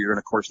draws this year, and,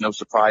 of course, no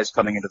surprise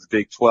coming into the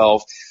Big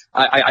 12.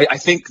 I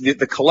think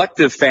the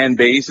collective fan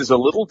base is a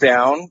little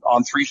down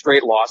on 3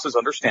 straight losses,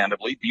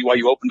 understandably.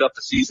 BYU opened up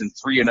the season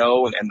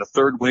 3-0, and the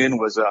third win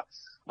was a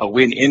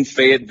win in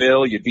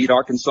Fayetteville. You beat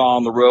Arkansas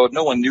on the road.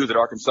 No one knew that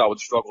Arkansas would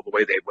struggle the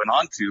way they went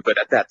on to, but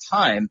at that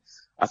time,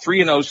 a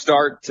 3-0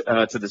 start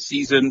to the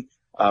season,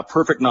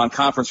 perfect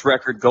non-conference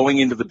record going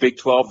into the Big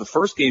 12. The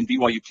first game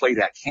BYU played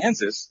at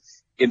Kansas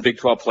in Big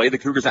 12 play, the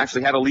Cougars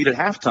actually had a lead at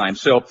halftime.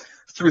 So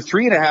through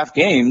 3.5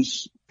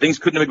 games, things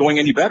couldn't have been going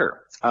any better.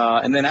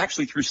 And then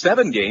actually through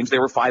 7 games, they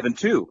were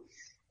 5-2.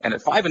 And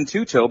at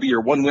 5-2, Toby,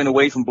 you're 1 win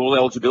away from bowl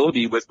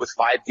eligibility with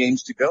 5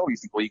 games to go. You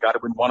think, well, you got to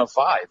win 1 of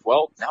 5.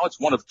 Well, now it's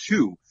 1 of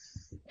 2.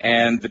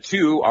 And the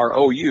 2 are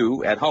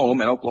OU at home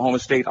and Oklahoma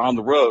State on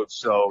the road.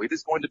 So it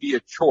is going to be a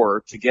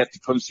chore to get to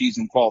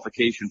postseason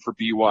qualification for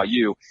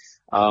BYU.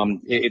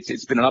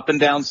 It's been an up and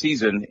down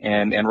season,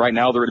 and right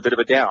now they're at a bit of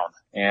a down.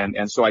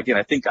 And so again,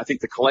 I think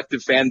the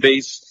collective fan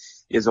base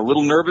is a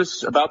little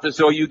nervous about this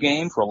OU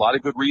game for a lot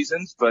of good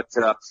reasons, but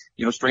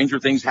stranger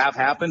things have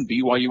happened.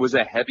 BYU was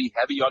a heavy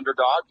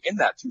underdog in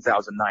that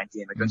 2009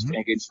 game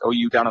against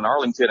OU down in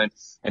Arlington,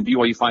 and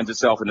BYU finds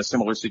itself in a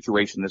similar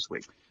situation this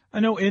week.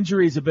 I know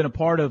injuries have been a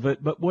part of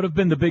it, but what have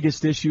been the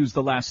biggest issues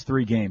the last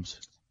 3 games?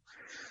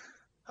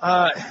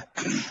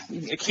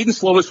 Keaton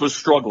Slovis was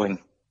struggling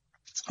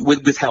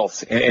with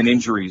health and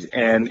injuries,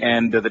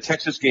 and the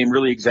Texas game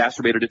really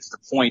exacerbated it to the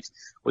point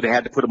where they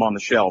had to put him on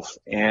the shelf.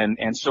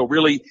 And so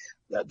really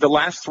the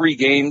last 3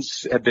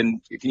 games have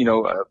been,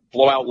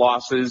 blowout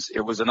losses.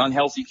 It was an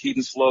unhealthy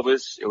Keaton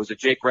Slovis. It was a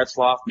Jake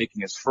Retzloff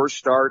making his first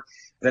start.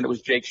 Then it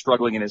was Jake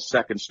struggling in his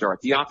second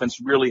start. The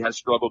offense really has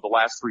struggled the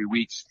last 3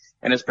 weeks,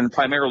 and it's been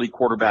primarily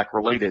quarterback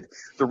related.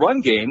 The run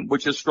game,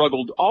 which has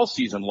struggled all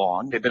season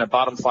long, they've been a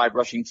bottom 5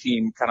 rushing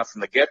team kind of from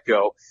the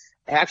get-go,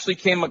 actually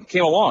came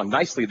along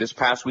nicely this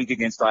past week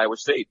against Iowa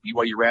State.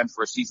 BYU ran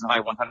for a season-high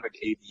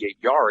 188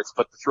 yards,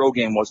 but the throw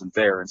game wasn't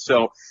there. And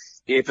so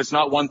if it's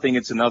not one thing,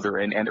 it's another.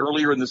 And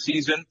earlier in the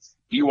season,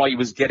 BYU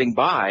was getting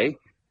by,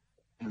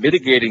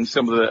 mitigating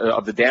some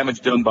of the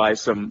damage done by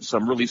some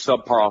really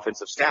subpar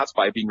offensive stats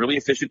by being really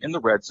efficient in the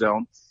red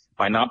zone,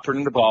 by not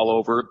turning the ball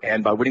over,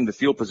 and by winning the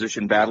field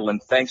position battle,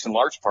 and thanks in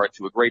large part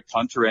to a great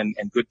punter and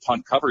good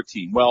punt cover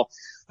team. Well,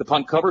 the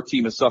punt cover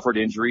team has suffered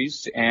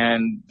injuries,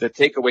 and the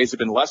takeaways have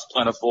been less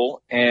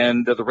plentiful,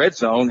 and the red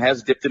zone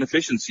has dipped in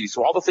efficiency.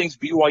 So all the things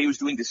BYU is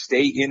doing to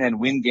stay in and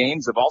win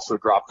games have also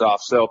dropped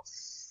off. So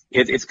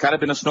it's kind of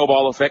been a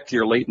snowball effect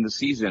here late in the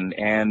season.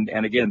 And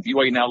again,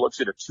 BYU now looks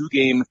at a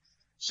 2-game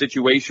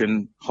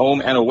situation,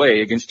 home and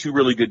away, against 2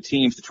 really good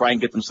teams to try and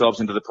get themselves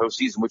into the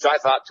postseason, which I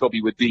thought,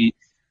 Toby, would be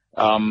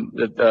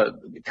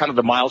the kind of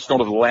the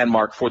milestone of the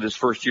landmark for this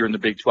first year in the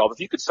Big 12. If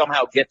you could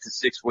somehow get to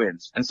 6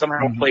 wins and somehow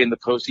play in the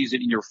postseason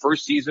in your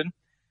first season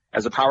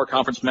as a Power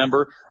Conference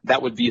member,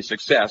 that would be a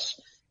success.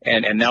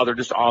 And now they're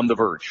just on the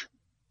verge.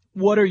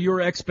 What are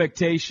your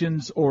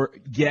expectations or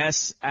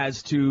guess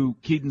as to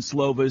Keaton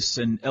Slovis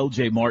and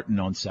L.J. Martin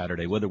on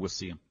Saturday, whether we'll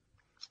see them?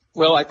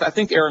 Well, I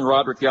think Aaron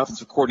Roderick, the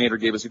offensive coordinator,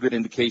 gave us a good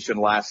indication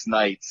last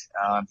night.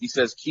 He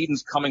says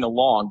Keaton's coming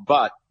along,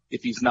 but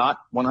if he's not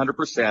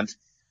 100%,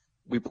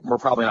 we're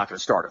probably not going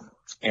to start him.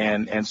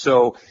 And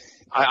so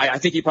I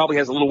think he probably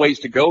has a little ways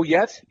to go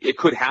yet. It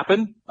could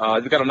happen.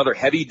 They've got another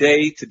heavy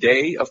day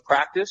today of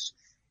practice.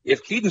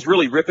 If Keaton's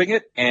really ripping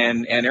it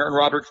and Aaron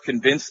Roderick's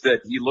convinced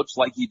that he looks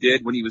like he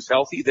did when he was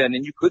healthy, then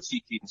you could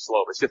see Keaton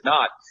Slovis. If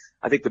not,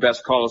 I think the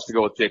best call is to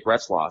go with Jake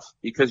Retzloff,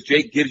 because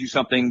Jake gives you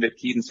something that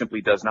Keaton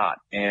simply does not.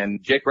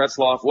 And Jake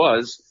Retzloff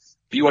was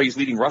BYU's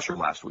leading rusher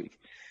last week.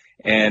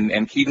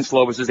 And Keaton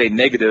Slovis is a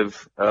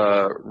negative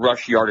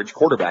rush yardage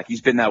quarterback. He's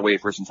been that way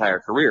for his entire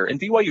career. And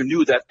BYU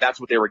knew that that's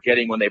what they were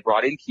getting when they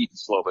brought in Keaton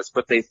Slovis,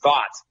 but they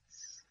thought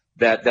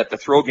that the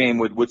throw game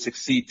would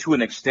succeed to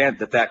an extent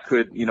that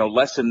could,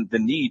 lessen the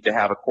need to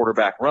have a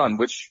quarterback run,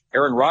 which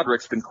Aaron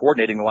Roderick's been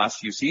coordinating the last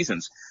few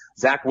seasons.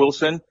 Zach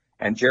Wilson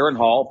and Jaron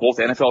Hall, both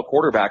NFL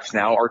quarterbacks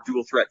now, are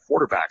dual threat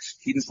quarterbacks.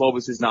 Keaton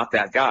Slovis is not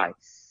that guy.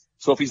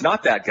 So if he's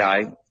not that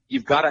guy,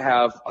 you've got to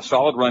have a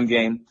solid run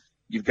game.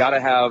 You've got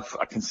to have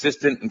a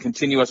consistent and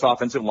continuous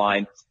offensive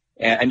line,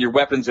 and your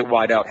weapons at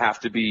wideout have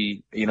to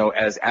be,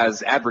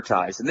 as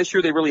advertised. And this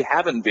year they really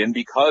haven't been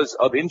because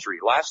of injury.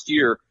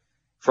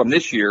 From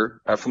last year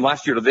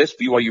to this,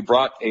 BYU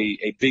brought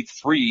a big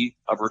 3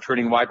 of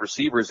returning wide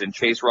receivers in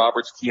Chase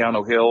Roberts,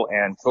 Keanu Hill,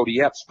 and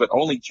Cody Epps, but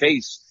only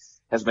Chase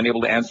has been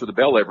able to answer the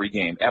bell every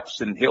game.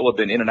 Epps and Hill have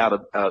been in and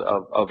out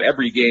of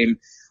every game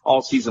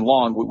all season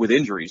long with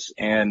injuries.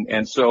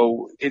 And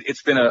so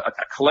it's been a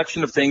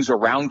collection of things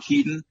around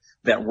Keaton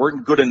that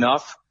weren't good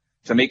enough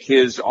to make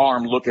his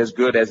arm look as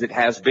good as it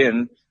has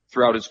been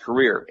throughout his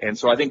career. And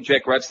so I think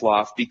Jake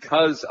Retzloff,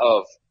 because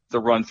of the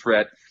run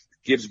threat,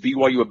 gives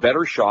BYU a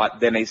better shot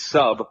than a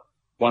sub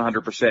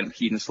 100%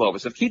 Keaton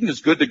Slovis. If Keaton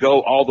is good to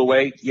go all the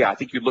way, I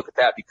think you'd look at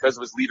that because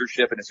of his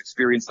leadership and his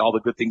experience and all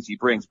the good things he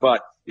brings.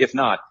 But if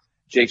not,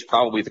 Jake's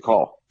probably the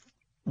call.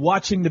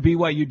 Watching the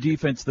BYU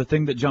defense, the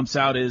thing that jumps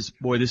out is,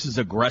 boy, this is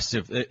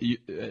aggressive.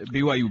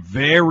 BYU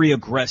very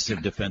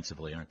aggressive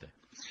defensively, aren't they?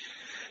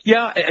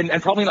 Yeah,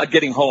 and probably not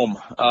getting home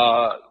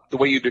the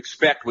way you'd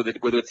expect with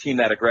a team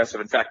that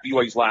aggressive. In fact,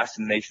 BYU's last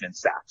in the nation in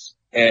sacks,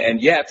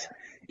 and yet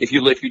if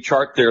you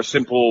chart their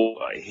simple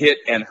hit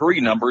and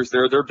hurry numbers,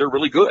 they're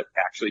really good,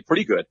 actually,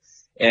 pretty good.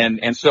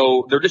 And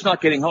so they're just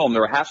not getting home.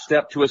 They're a half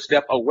step to a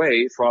step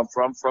away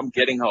from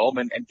getting home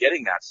and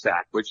getting that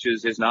sack, which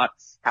has not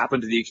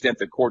happened to the extent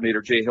that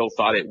coordinator Jay Hill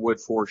thought it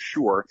would for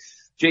sure.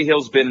 Jay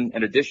Hill's been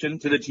an addition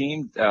to the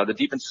team. The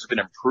defense has been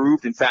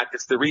improved. In fact,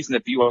 it's the reason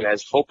that BYU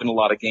has hope in a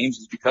lot of games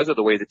is because of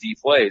the way the D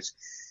plays.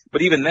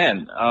 But even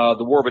then,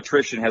 the war of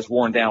attrition has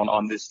worn down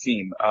on this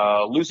team.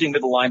 Losing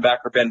middle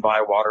linebacker Ben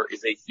Bywater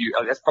is a huge,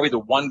 that's probably the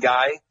one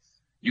guy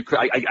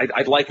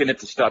I'd liken it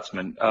to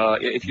Stutzman.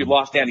 If you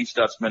lost Andy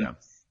Stutzman,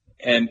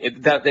 and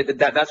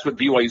that's what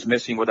BYU's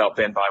missing without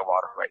Ben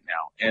Bywater right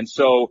now. And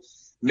so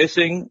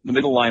missing the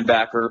middle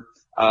linebacker,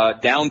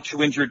 down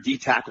 2 injured D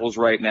tackles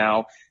right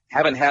now.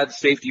 Haven't had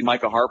safety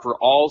Micah Harper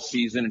all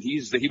season, and he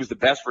was the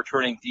best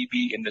returning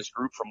DB in this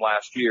group from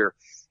last year.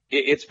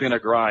 It's been a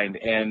grind,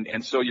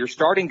 and so you're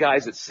starting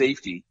guys at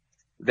safety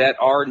that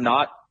are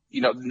not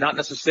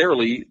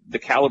necessarily the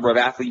caliber of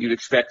athlete you'd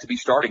expect to be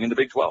starting in the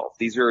Big 12.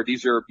 These are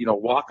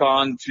walk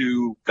on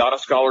to got a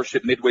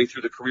scholarship midway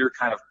through the career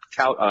kind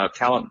of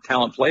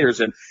talent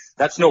players, and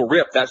that's no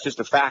rip. That's just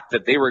a fact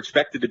that they were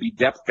expected to be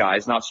depth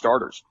guys, not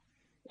starters.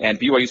 And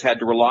BYU's had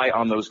to rely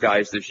on those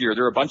guys this year.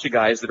 There are a bunch of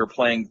guys that are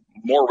playing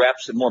more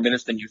reps and more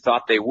minutes than you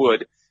thought they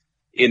would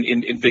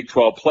in Big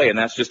 12 play, and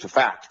that's just a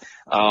fact.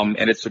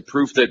 And it's a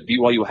proof that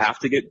BYU have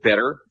to get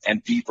better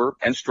and deeper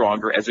and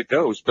stronger as it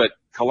goes. But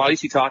Kalani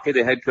Sitake,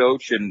 the head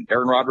coach, and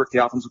Aaron Roderick,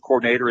 the offensive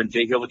coordinator, and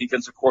Jay Hill, the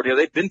defensive coordinator,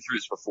 they've been through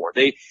this before.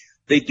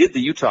 They did the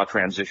Utah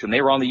transition.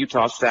 They were on the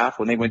Utah staff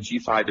when they went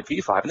G5 to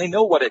P5, and they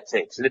know what it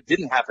takes, and it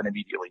didn't happen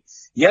immediately.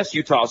 Yes,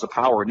 Utah's a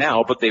power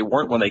now, but they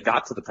weren't when they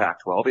got to the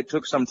Pac-12. It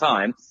took some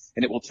time,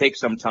 and it will take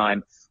some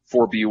time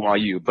for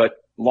BYU. But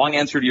long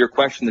answer to your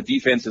question, the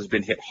defense has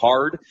been hit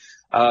hard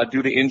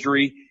due to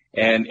injury,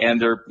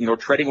 and they're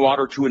treading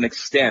water to an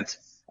extent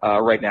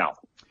right now.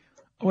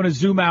 I want to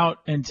zoom out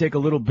and take a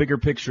little bigger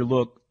picture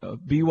look.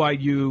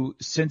 BYU,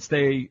 since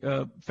they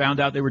found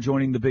out they were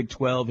joining the Big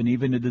 12 and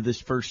even into this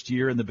first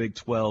year in the Big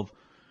 12,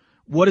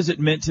 what has it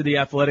meant to the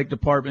athletic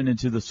department and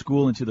to the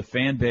school and to the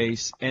fan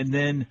base? And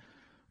then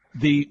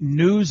the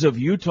news of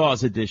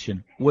Utah's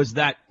addition, was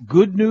that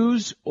good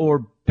news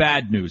or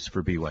bad news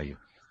for BYU?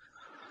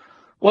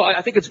 Well,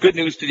 I think it's good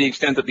news to the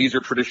extent that these are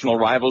traditional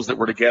rivals that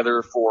were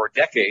together for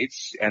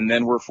decades and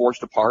then were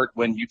forced apart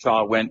when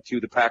Utah went to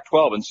the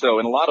Pac-12. And so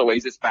in a lot of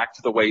ways, it's back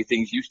to the way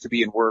things used to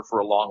be and were for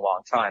a long,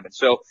 long time. And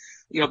so,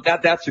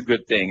 that's a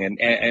good thing.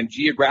 And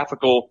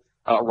geographical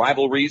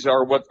rivalries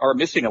are what are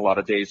missing a lot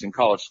of days in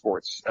college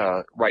sports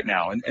right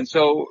now. And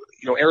so,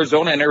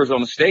 Arizona and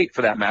Arizona State,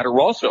 for that matter,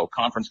 were also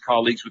conference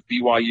colleagues with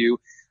BYU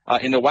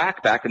in the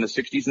WAC back in the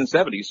 60s and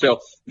 70s. So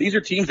these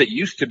are teams that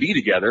used to be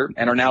together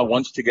and are now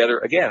once together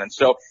again. And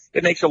so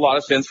it makes a lot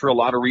of sense for a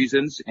lot of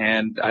reasons.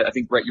 And I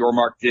think Brett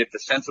Yormark did the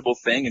sensible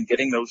thing in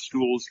getting those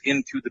schools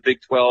into the Big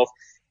 12.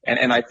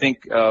 And I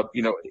think,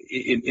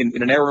 in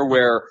an era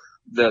where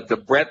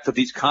the breadth of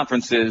these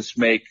conferences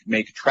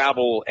make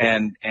travel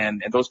and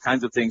those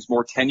kinds of things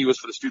more tenuous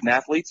for the student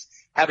athletes,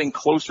 having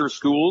closer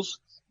schools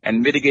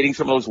and mitigating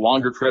some of those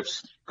longer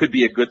trips could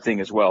be a good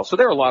thing as well. So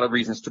there are a lot of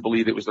reasons to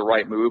believe it was the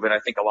right move, and I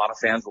think a lot of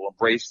fans will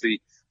embrace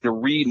the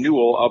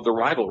renewal of the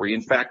rivalry.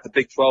 In fact, the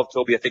Big 12,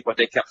 Toby, I think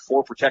they kept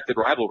 4 protected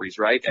rivalries,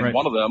 right? And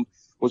one of them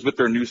was with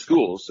their new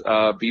schools,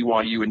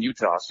 BYU and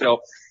Utah. So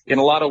in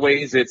a lot of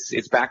ways,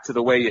 it's back to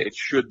the way it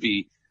should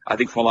be, I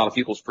think, from a lot of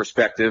people's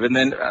perspective. And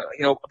then,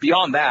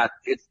 beyond that,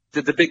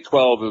 the Big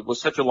 12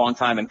 was such a long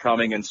time in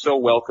coming and so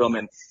welcome.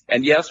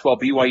 And yes, while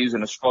BYU's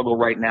in a struggle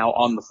right now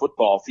on the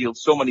football field,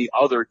 so many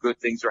other good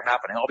things are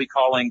happening.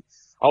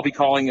 I'll be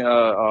calling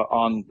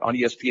on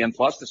ESPN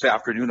Plus this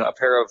afternoon a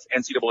pair of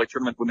NCAA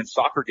tournament women's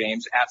soccer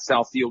games at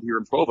South Field here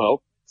in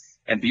Provo.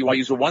 And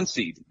BYU's a 1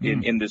 seed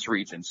in this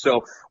region.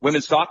 So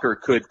women's soccer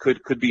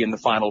could be in the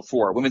Final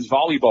Four. Women's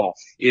volleyball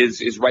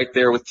is right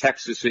there with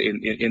Texas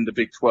in the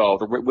Big 12.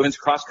 The women's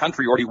cross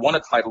country already won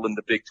a title in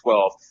the Big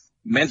 12.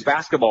 Men's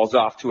basketball is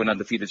off to an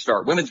undefeated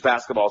start. Women's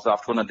basketball is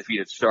off to an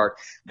undefeated start.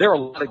 There are a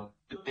lot of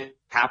things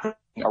happening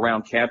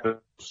around campus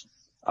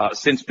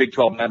since Big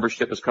 12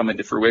 membership has come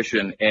into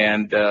fruition,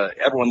 and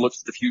everyone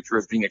looks at the future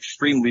as being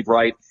extremely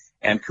bright.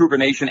 And Cougar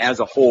Nation as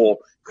a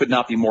whole could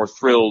not be more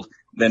thrilled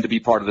than to be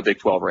part of the Big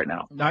 12 right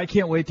now. I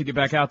can't wait to get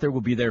back out there.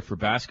 We'll be there for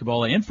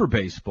basketball and for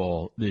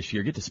baseball this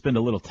year. Get to spend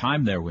a little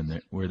time there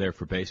when we're there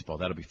for baseball.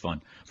 That'll be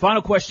fun.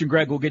 Final question,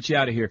 Greg. We'll get you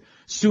out of here.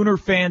 Sooner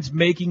fans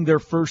making their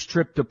first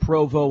trip to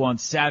Provo on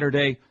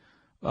Saturday.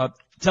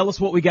 Tell us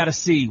what we got to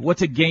see.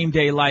 What's a game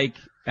day like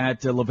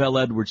at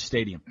LaVell Edwards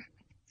Stadium?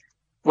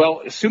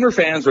 Well, Sooner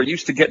fans are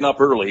used to getting up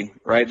early,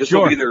 right? This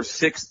will be their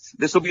 6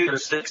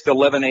 to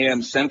 11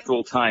 a.m.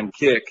 Central Time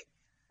kick.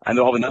 And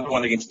they'll have another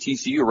one against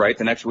TCU, right,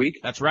 the next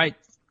week? That's right.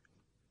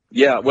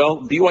 Yeah, well,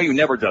 BYU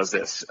never does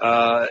this.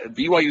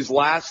 BYU's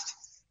last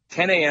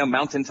 10 a.m.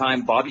 Mountain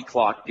Time Bobby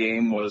Clock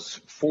game was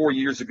 4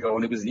 years ago,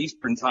 and it was an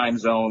Eastern Time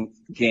Zone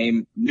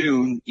game,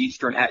 noon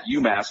Eastern at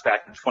UMass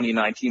back in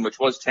 2019, which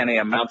was 10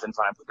 a.m. Mountain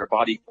Time for their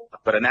body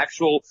clock. But an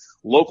actual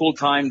local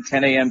time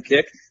 10 a.m.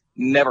 kick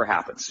never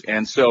happens.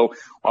 And so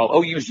while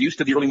OU is used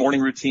to the early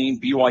morning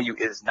routine, BYU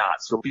is not.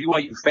 So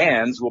BYU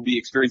fans will be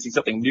experiencing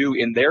something new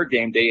in their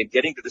game day and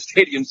getting to the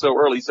stadium so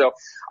early. So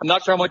I'm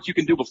not sure how much you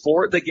can do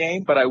before the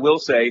game, but I will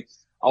say,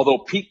 although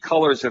peak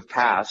colors have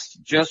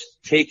passed, just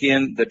take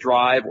in the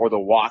drive or the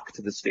walk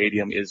to the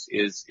stadium is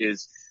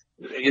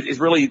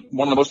really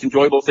one of the most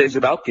enjoyable things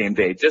about game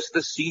day. Just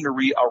the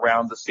scenery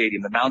around the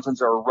stadium. The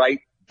mountains are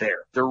right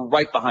there. They're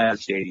right behind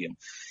the stadium.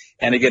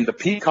 And again, the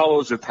peak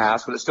colors have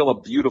passed, but it's still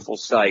a beautiful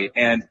sight.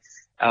 And,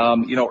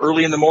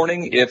 early in the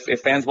morning,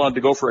 if fans wanted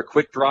to go for a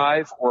quick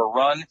drive or a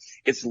run,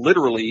 it's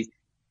literally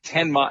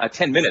 10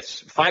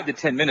 minutes, 5 to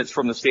 10 minutes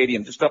from the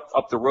stadium, just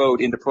up the road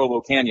into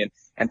Provo Canyon.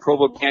 And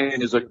Provo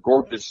Canyon is a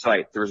gorgeous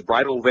sight. There's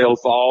Bridal Veil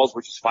Falls,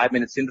 which is 5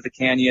 minutes into the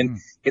canyon.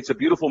 It's a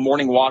beautiful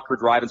morning walk or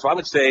drive. And so I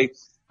would say,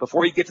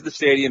 before you get to the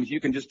stadium, you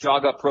can just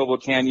jog up Provo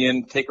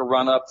Canyon, take a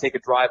run up, take a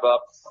drive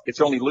up. It's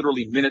only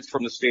literally minutes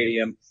from the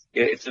stadium.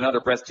 It's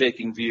another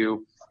breathtaking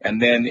view.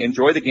 And then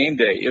enjoy the game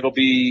day. It'll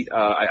be,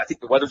 I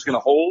think the weather's going to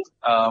hold.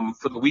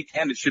 For the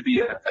weekend, it should be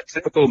a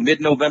typical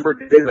mid-November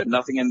day, but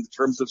nothing in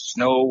terms of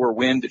snow or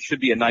wind. It should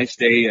be a nice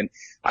day. And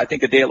I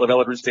think a day at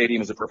LaVell Edwards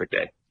Stadium is a perfect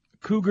day.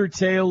 Cougar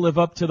tail live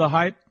up to the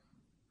hype?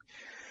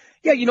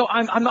 Yeah,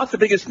 I'm not the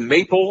biggest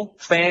maple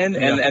fan,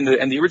 and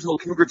the original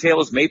Cougar tail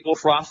is maple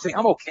frosting.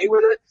 I'm okay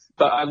with it,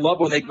 but I love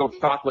when they go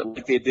chocolate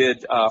like they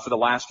did for the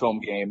last home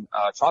game.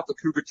 Chocolate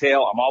Cougar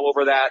tail, I'm all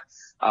over that.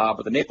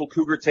 But the maple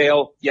Cougar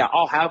tail, yeah,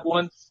 I'll have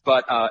one,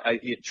 but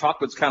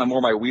chocolate's kind of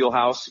more my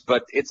wheelhouse.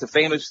 But it's a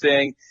famous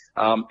thing.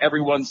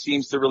 Everyone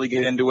seems to really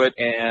get into it,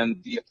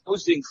 and the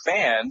opposing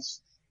fans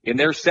in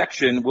their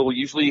section will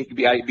usually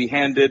be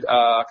handed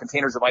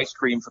containers of ice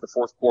cream for the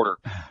fourth quarter,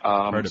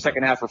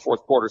 second half or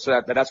fourth quarter.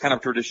 So that's kind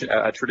of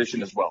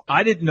tradition as well.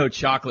 I didn't know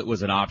chocolate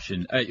was an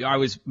option. I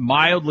was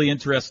mildly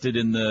interested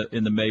in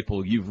the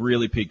maple. You've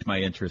really piqued my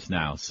interest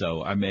now,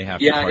 so I may have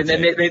to partake. And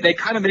then they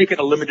kind of make it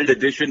a limited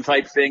edition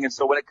type thing, and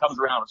so when it comes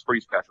around, it's pretty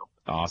special.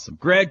 Awesome.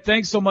 Greg,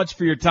 thanks so much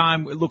for your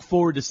time. We look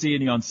forward to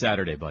seeing you on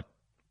Saturday, bud.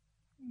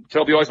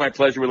 Toby, always my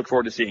pleasure. We look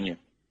forward to seeing you.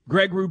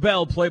 Greg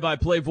Wrubell,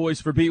 play-by-play voice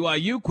for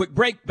BYU. Quick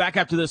break. Back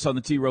after this on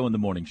the T-Row in the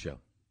Morning Show.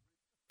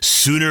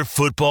 Sooner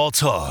football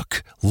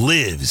talk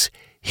lives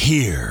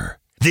here.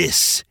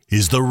 This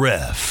is The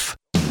Ref.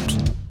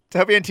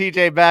 Toby and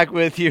TJ back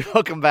with you.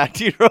 Welcome back,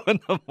 T-Row in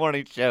the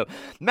Morning Show.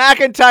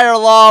 McIntyre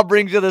Law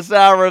brings you this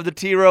hour of the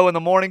T-Row in the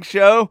Morning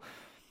Show.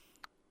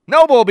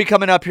 Noble will be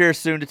coming up here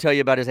soon to tell you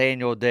about his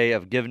annual day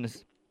of giving. He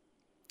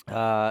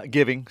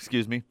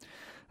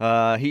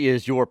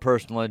is your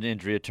personal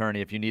injury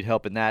attorney. If you need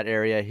help in that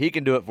area, he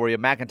can do it for you.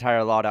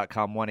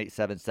 McIntyreLaw.com,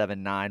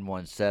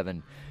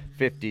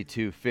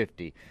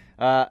 1-877-917-5250.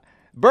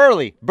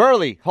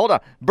 Burley, hold on.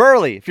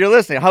 Burley, if you're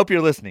listening, I hope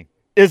you're listening.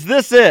 Is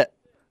this it?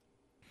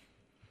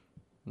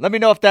 Let me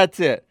know if that's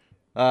it.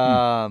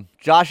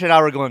 Josh and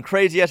I were going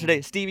crazy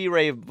yesterday. Stevie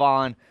Ray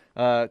Vaughan,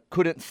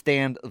 Couldn't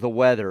Stand the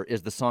Weather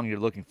is the song you're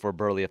looking for,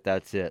 Burley, if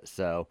that's it.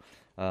 So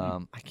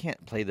I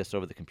can't play this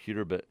over the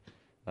computer, but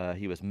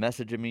he was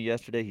messaging me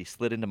yesterday. He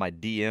slid into my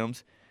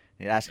DMs.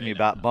 He asked me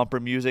about bumper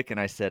music, and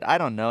I said, I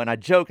don't know. And I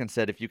joked and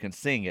said, if you can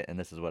sing it, and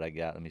this is what I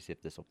got. Let me see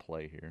if this will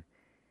play here.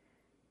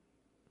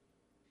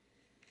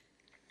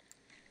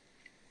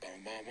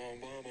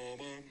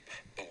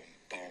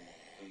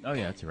 Oh,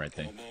 yeah, that's the right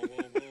thing.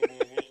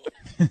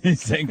 He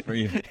sang for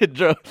you.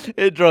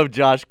 It drove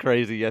Josh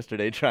crazy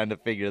yesterday trying to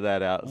figure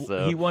that out.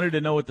 So he wanted to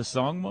know what the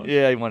song was?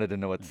 Yeah, he wanted to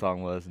know what the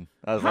song was. And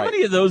I was How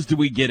many of those do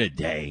we get a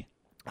day?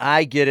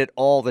 I get it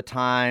all the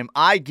time.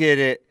 I get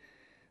it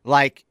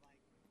like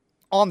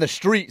on the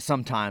street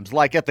sometimes,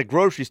 like at the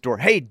grocery store.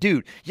 Hey,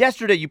 dude,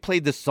 yesterday you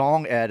played this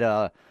song at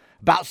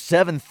about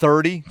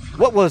 7:30.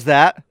 What was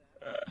that?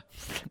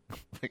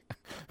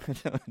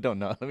 I don't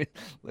know. Let me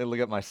look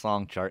at my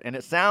song chart. And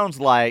it sounds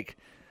like,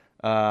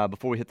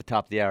 before we hit the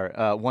top of the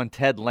hour, one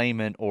Ted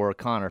Lehman or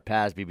Connor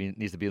Pasby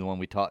needs to be the one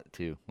we talked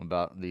to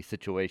about the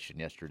situation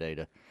yesterday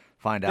to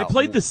find out. They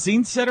played the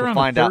Scene Setter on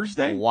a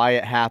Thursday? Why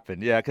it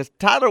happened. Yeah, because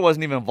Tyler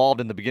wasn't even involved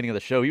in the beginning of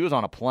the show. He was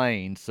on a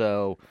plane.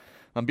 So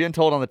I'm being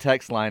told on the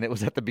text line it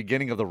was at the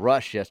beginning of the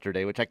rush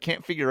yesterday, which I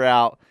can't figure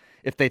out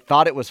if they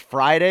thought it was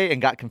Friday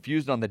and got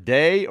confused on the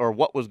day or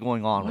what was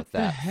going on with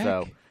that. Heck?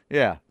 So,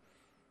 yeah.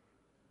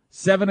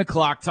 7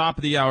 o'clock, top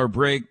of the hour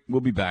break. We'll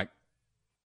be back.